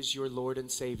he is your Lord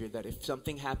and Savior, that if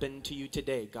something happened to you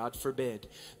today, God forbid,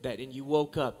 that and you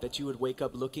woke up, that you would wake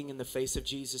up looking in the face of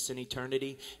Jesus in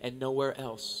eternity and nowhere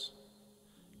else?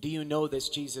 Do you know this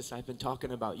Jesus I've been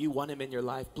talking about? You want him in your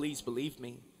life. Please believe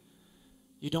me.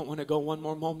 You don't want to go one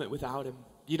more moment without him.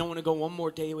 You don't want to go one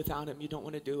more day without him. You don't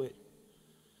want to do it.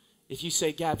 If you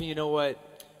say, Gavin, you know what?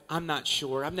 I'm not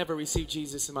sure. I've never received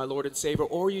Jesus as my Lord and Savior.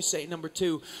 Or you say, number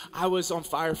two, I was on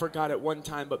fire for God at one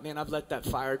time, but man, I've let that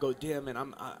fire go dim, and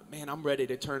I'm ready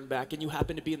to turn back. And you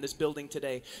happen to be in this building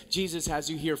today. Jesus has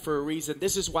you here for a reason.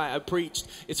 This is why I preached.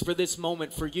 It's for this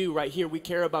moment, for you right here. We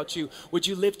care about you. Would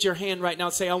you lift your hand right now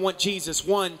and say, I want Jesus.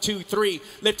 1, 2, 3.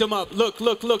 Lift him up. Look,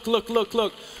 look, look, look, look,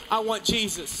 look. I want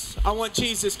Jesus. I want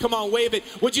Jesus. Come on, wave it.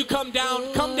 Would you come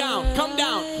down? Come down. Come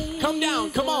down. Come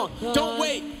down. Come on. Don't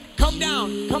wait. Come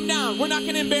down, come down. We're not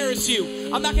going to embarrass you.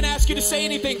 I'm not going to ask you to say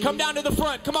anything. Come down to the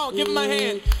front. Come on, give him my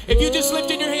hand. If you just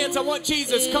lifted your hands, I want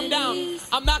Jesus. Come down.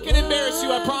 I'm not going to embarrass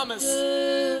you, I promise.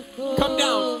 Come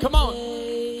down, come on.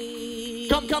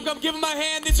 Come, come, come. Give him my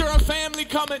hand. These are our family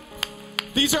coming.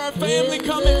 These are our family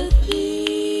coming.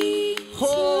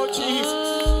 Oh, Jesus.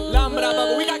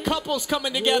 We got couples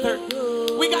coming together.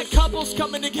 We got couples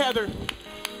coming together.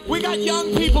 We got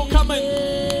young people coming.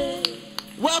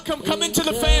 Welcome, come into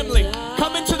the family.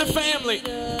 Come into the family.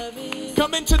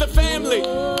 Come into the family.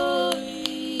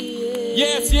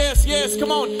 Yes, yes, yes.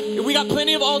 Come on. We got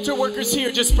plenty of altar workers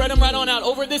here. Just spread them right on out.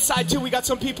 Over this side too, we got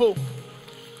some people.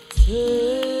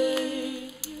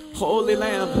 Holy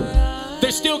Lamb. They're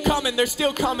still coming. They're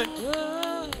still coming.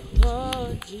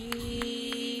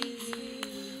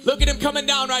 Look at him coming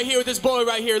down right here with this boy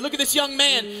right here. Look at this young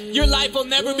man. Your life will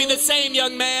never be the same,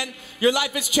 young man. Your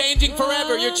life is changing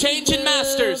forever. You're changing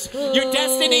masters. Your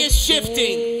destiny is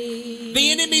shifting.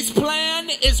 The enemy's plan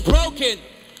is broken.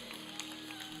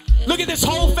 Look at this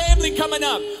whole family coming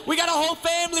up. We got a whole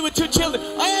family with 2 children.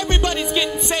 Everybody's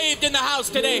getting saved in the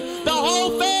house today. The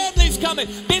whole family's coming.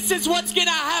 This is what's going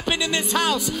to happen in this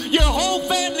house. Your whole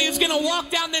family is going to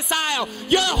walk down this aisle.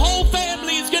 Your whole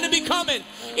family is going to be coming.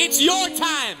 It's your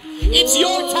time. It's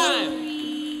your time.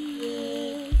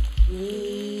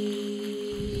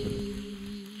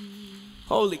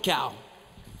 Holy cow.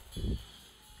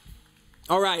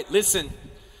 All right, listen.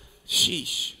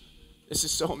 Sheesh. This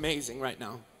is so amazing right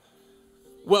now.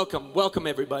 Welcome, welcome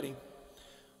everybody.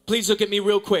 Please look at me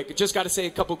real quick. I just got to say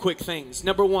a couple quick things.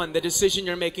 Number one, the decision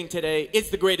you're making today is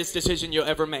the greatest decision you'll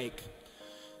ever make.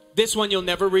 This one you'll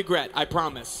never regret, I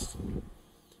promise.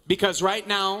 Because right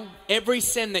now, every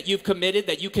sin that you've committed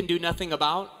that you can do nothing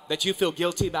about, that you feel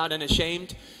guilty about and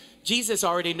ashamed, Jesus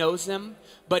already knows them.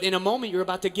 But in a moment, you're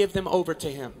about to give them over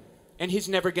to him. And he's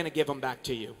never going to give them back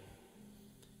to you.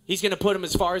 He's going to put them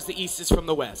as far as the east is from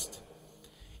the west.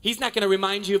 He's not going to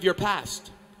remind you of your past.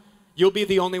 You'll be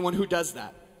the only one who does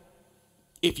that,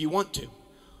 if you want to.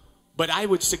 But I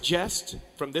would suggest,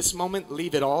 from this moment,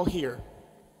 leave it all here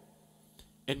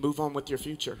and move on with your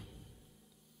future.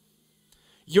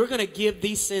 You're going to give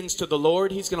these sins to the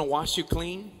Lord. He's going to wash you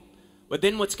clean. But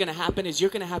then what's going to happen is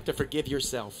you're going to have to forgive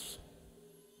yourself.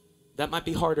 That might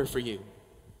be harder for you.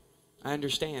 I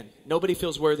understand. Nobody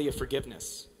feels worthy of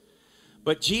forgiveness.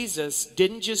 But Jesus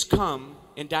didn't just come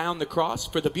and die on the cross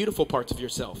for the beautiful parts of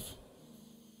yourself.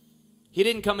 He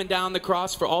didn't come and die on the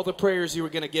cross for all the prayers you were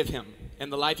going to give him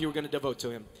and the life you were going to devote to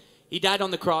him. He died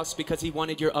on the cross because he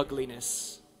wanted your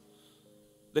ugliness.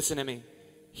 Listen to me.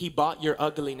 He bought your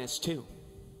ugliness too.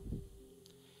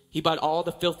 He bought all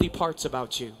the filthy parts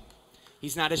about you.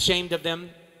 He's not ashamed of them.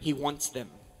 He wants them.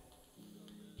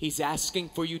 He's asking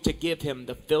for you to give him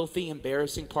the filthy,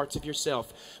 embarrassing parts of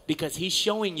yourself, because he's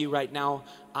showing you right now,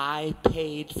 I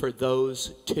paid for those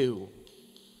too.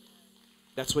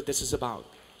 That's what this is about.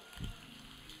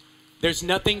 There's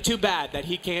nothing too bad that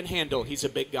he can't handle. He's a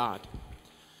big God.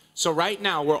 So right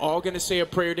now, we're all going to say a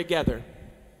prayer together.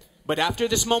 But after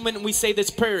this moment we say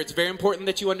this prayer, it's very important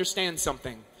that you understand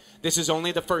something. This is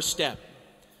only the first step.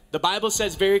 The Bible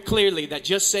says very clearly that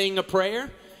just saying a prayer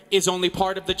is only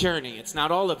part of the journey. It's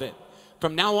not all of it.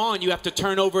 From now on, you have to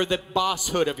turn over the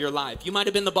bosshood of your life. You might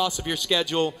have been the boss of your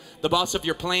schedule, the boss of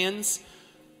your plans,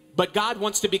 but God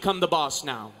wants to become the boss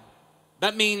now.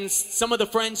 That means some of the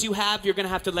friends you have, you're going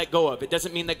to have to let go of. It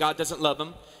doesn't mean that God doesn't love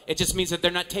them. It just means that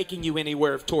they're not taking you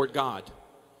anywhere toward God.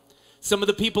 Some of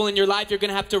the people in your life, you're going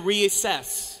to have to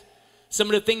reassess. Some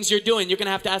of the things you're doing, you're going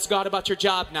to have to ask God about your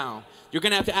job now. You're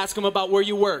going to have to ask him about where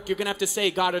you work. You're going to have to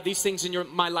say, God, are these things in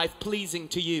my life pleasing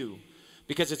to you?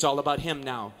 Because it's all about him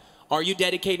now. Are you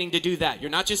dedicating to do that? You're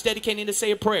not just dedicating to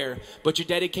say a prayer, but you're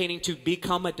dedicating to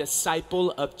become a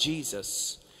disciple of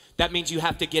Jesus. That means you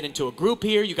have to get into a group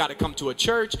here. You got to come to a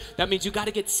church. That means you got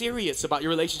to get serious about your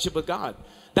relationship with God.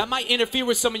 That might interfere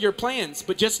with some of your plans,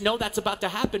 but just know that's about to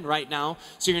happen right now,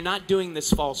 so you're not doing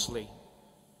this falsely.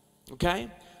 Okay?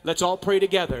 Let's all pray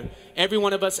together. Every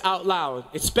one of us out loud,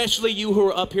 especially you who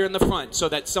are up here in the front, so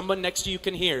that someone next to you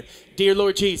can hear. Dear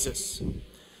Lord Jesus,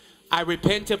 I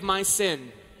repent of my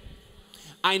sin.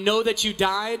 I know that you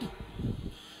died,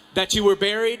 that you were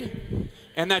buried,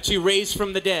 and that you raised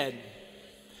from the dead.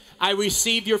 I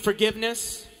receive your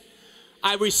forgiveness.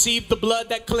 I receive the blood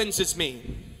that cleanses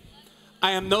me.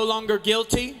 I am no longer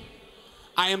guilty.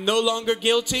 I am no longer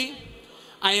guilty.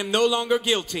 I am no longer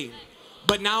guilty.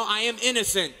 But now I am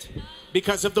innocent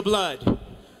because of the blood.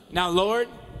 Now, Lord,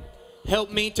 help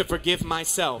me to forgive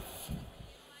myself.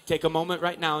 Take a moment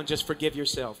right now and just forgive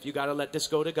yourself. You got to let this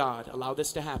go to God. Allow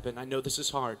this to happen. I know this is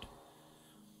hard.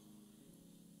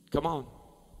 Come on.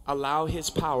 Allow his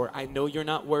power. I know you're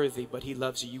not worthy, but he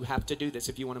loves you. You have to do this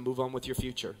if you want to move on with your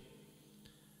future.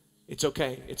 It's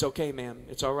okay. It's okay, ma'am.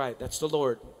 It's all right. That's the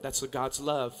Lord. That's God's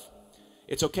love.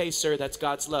 It's okay, sir. That's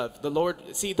God's love. The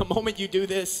Lord, see, the moment you do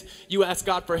this, you ask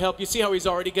God for help. You see how he's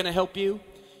already going to help you?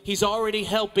 He's already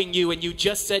helping you, and you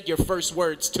just said your first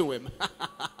words to him.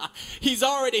 He's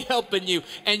already helping you,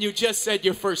 and you just said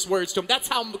your first words to him. That's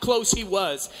how close he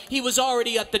was. He was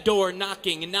already at the door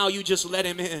knocking, and now you just let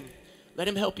him in. Let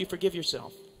him help you forgive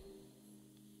yourself.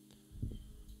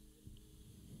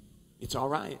 It's all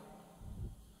right.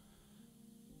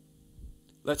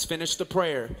 Let's finish the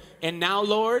prayer. And now,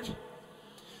 Lord,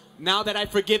 now that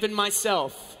I've forgiven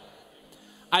myself,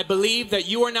 I believe that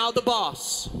you are now the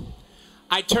boss.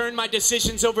 I turn my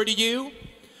decisions over to you.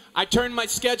 I turn my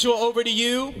schedule over to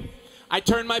you. I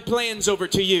turn my plans over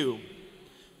to you.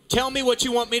 Tell me what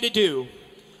you want me to do.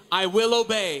 I will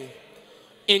obey.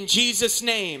 In Jesus'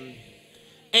 name,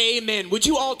 amen. Would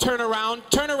you all turn around?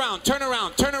 Turn around, turn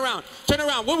around, turn around, turn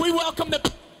around. Will we welcome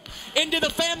into the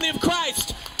family of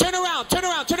Christ? Turn around, turn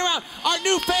around, turn around. Our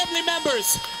new family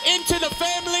members into the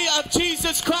family of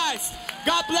Jesus Christ.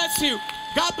 God bless you.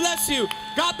 God bless you.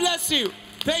 God bless you.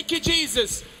 Thank you,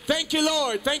 Jesus. Thank you,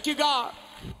 Lord. Thank you, God.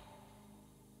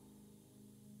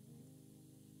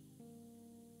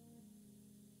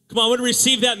 Come on, I want to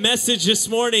receive that message this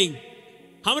morning.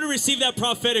 How many received that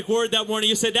prophetic word that morning?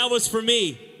 You said, that was for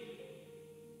me.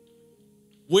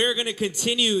 We're going to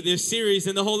continue this series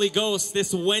in the Holy Ghost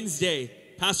this Wednesday.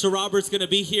 Pastor Robert's going to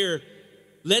be here.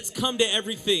 Let's come to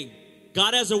everything.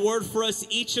 God has a word for us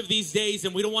each of these days,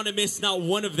 and we don't want to miss not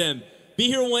one of them. Be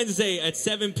here Wednesday at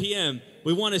 7 p.m.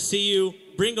 We want to see you.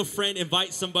 Bring a friend,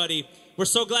 invite somebody. We're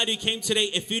so glad you came today.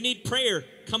 If you need prayer,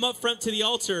 come up front to the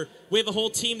altar. We have a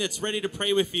whole team that's ready to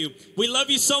pray with you. We love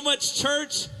you so much,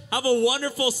 church. Have a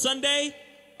wonderful Sunday.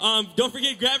 Don't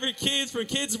forget, grab your kids from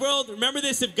Kids World. Remember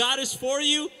this, if God is for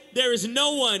you, there is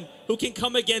no one who can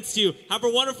come against you. Have a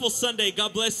wonderful Sunday.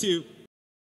 God bless you.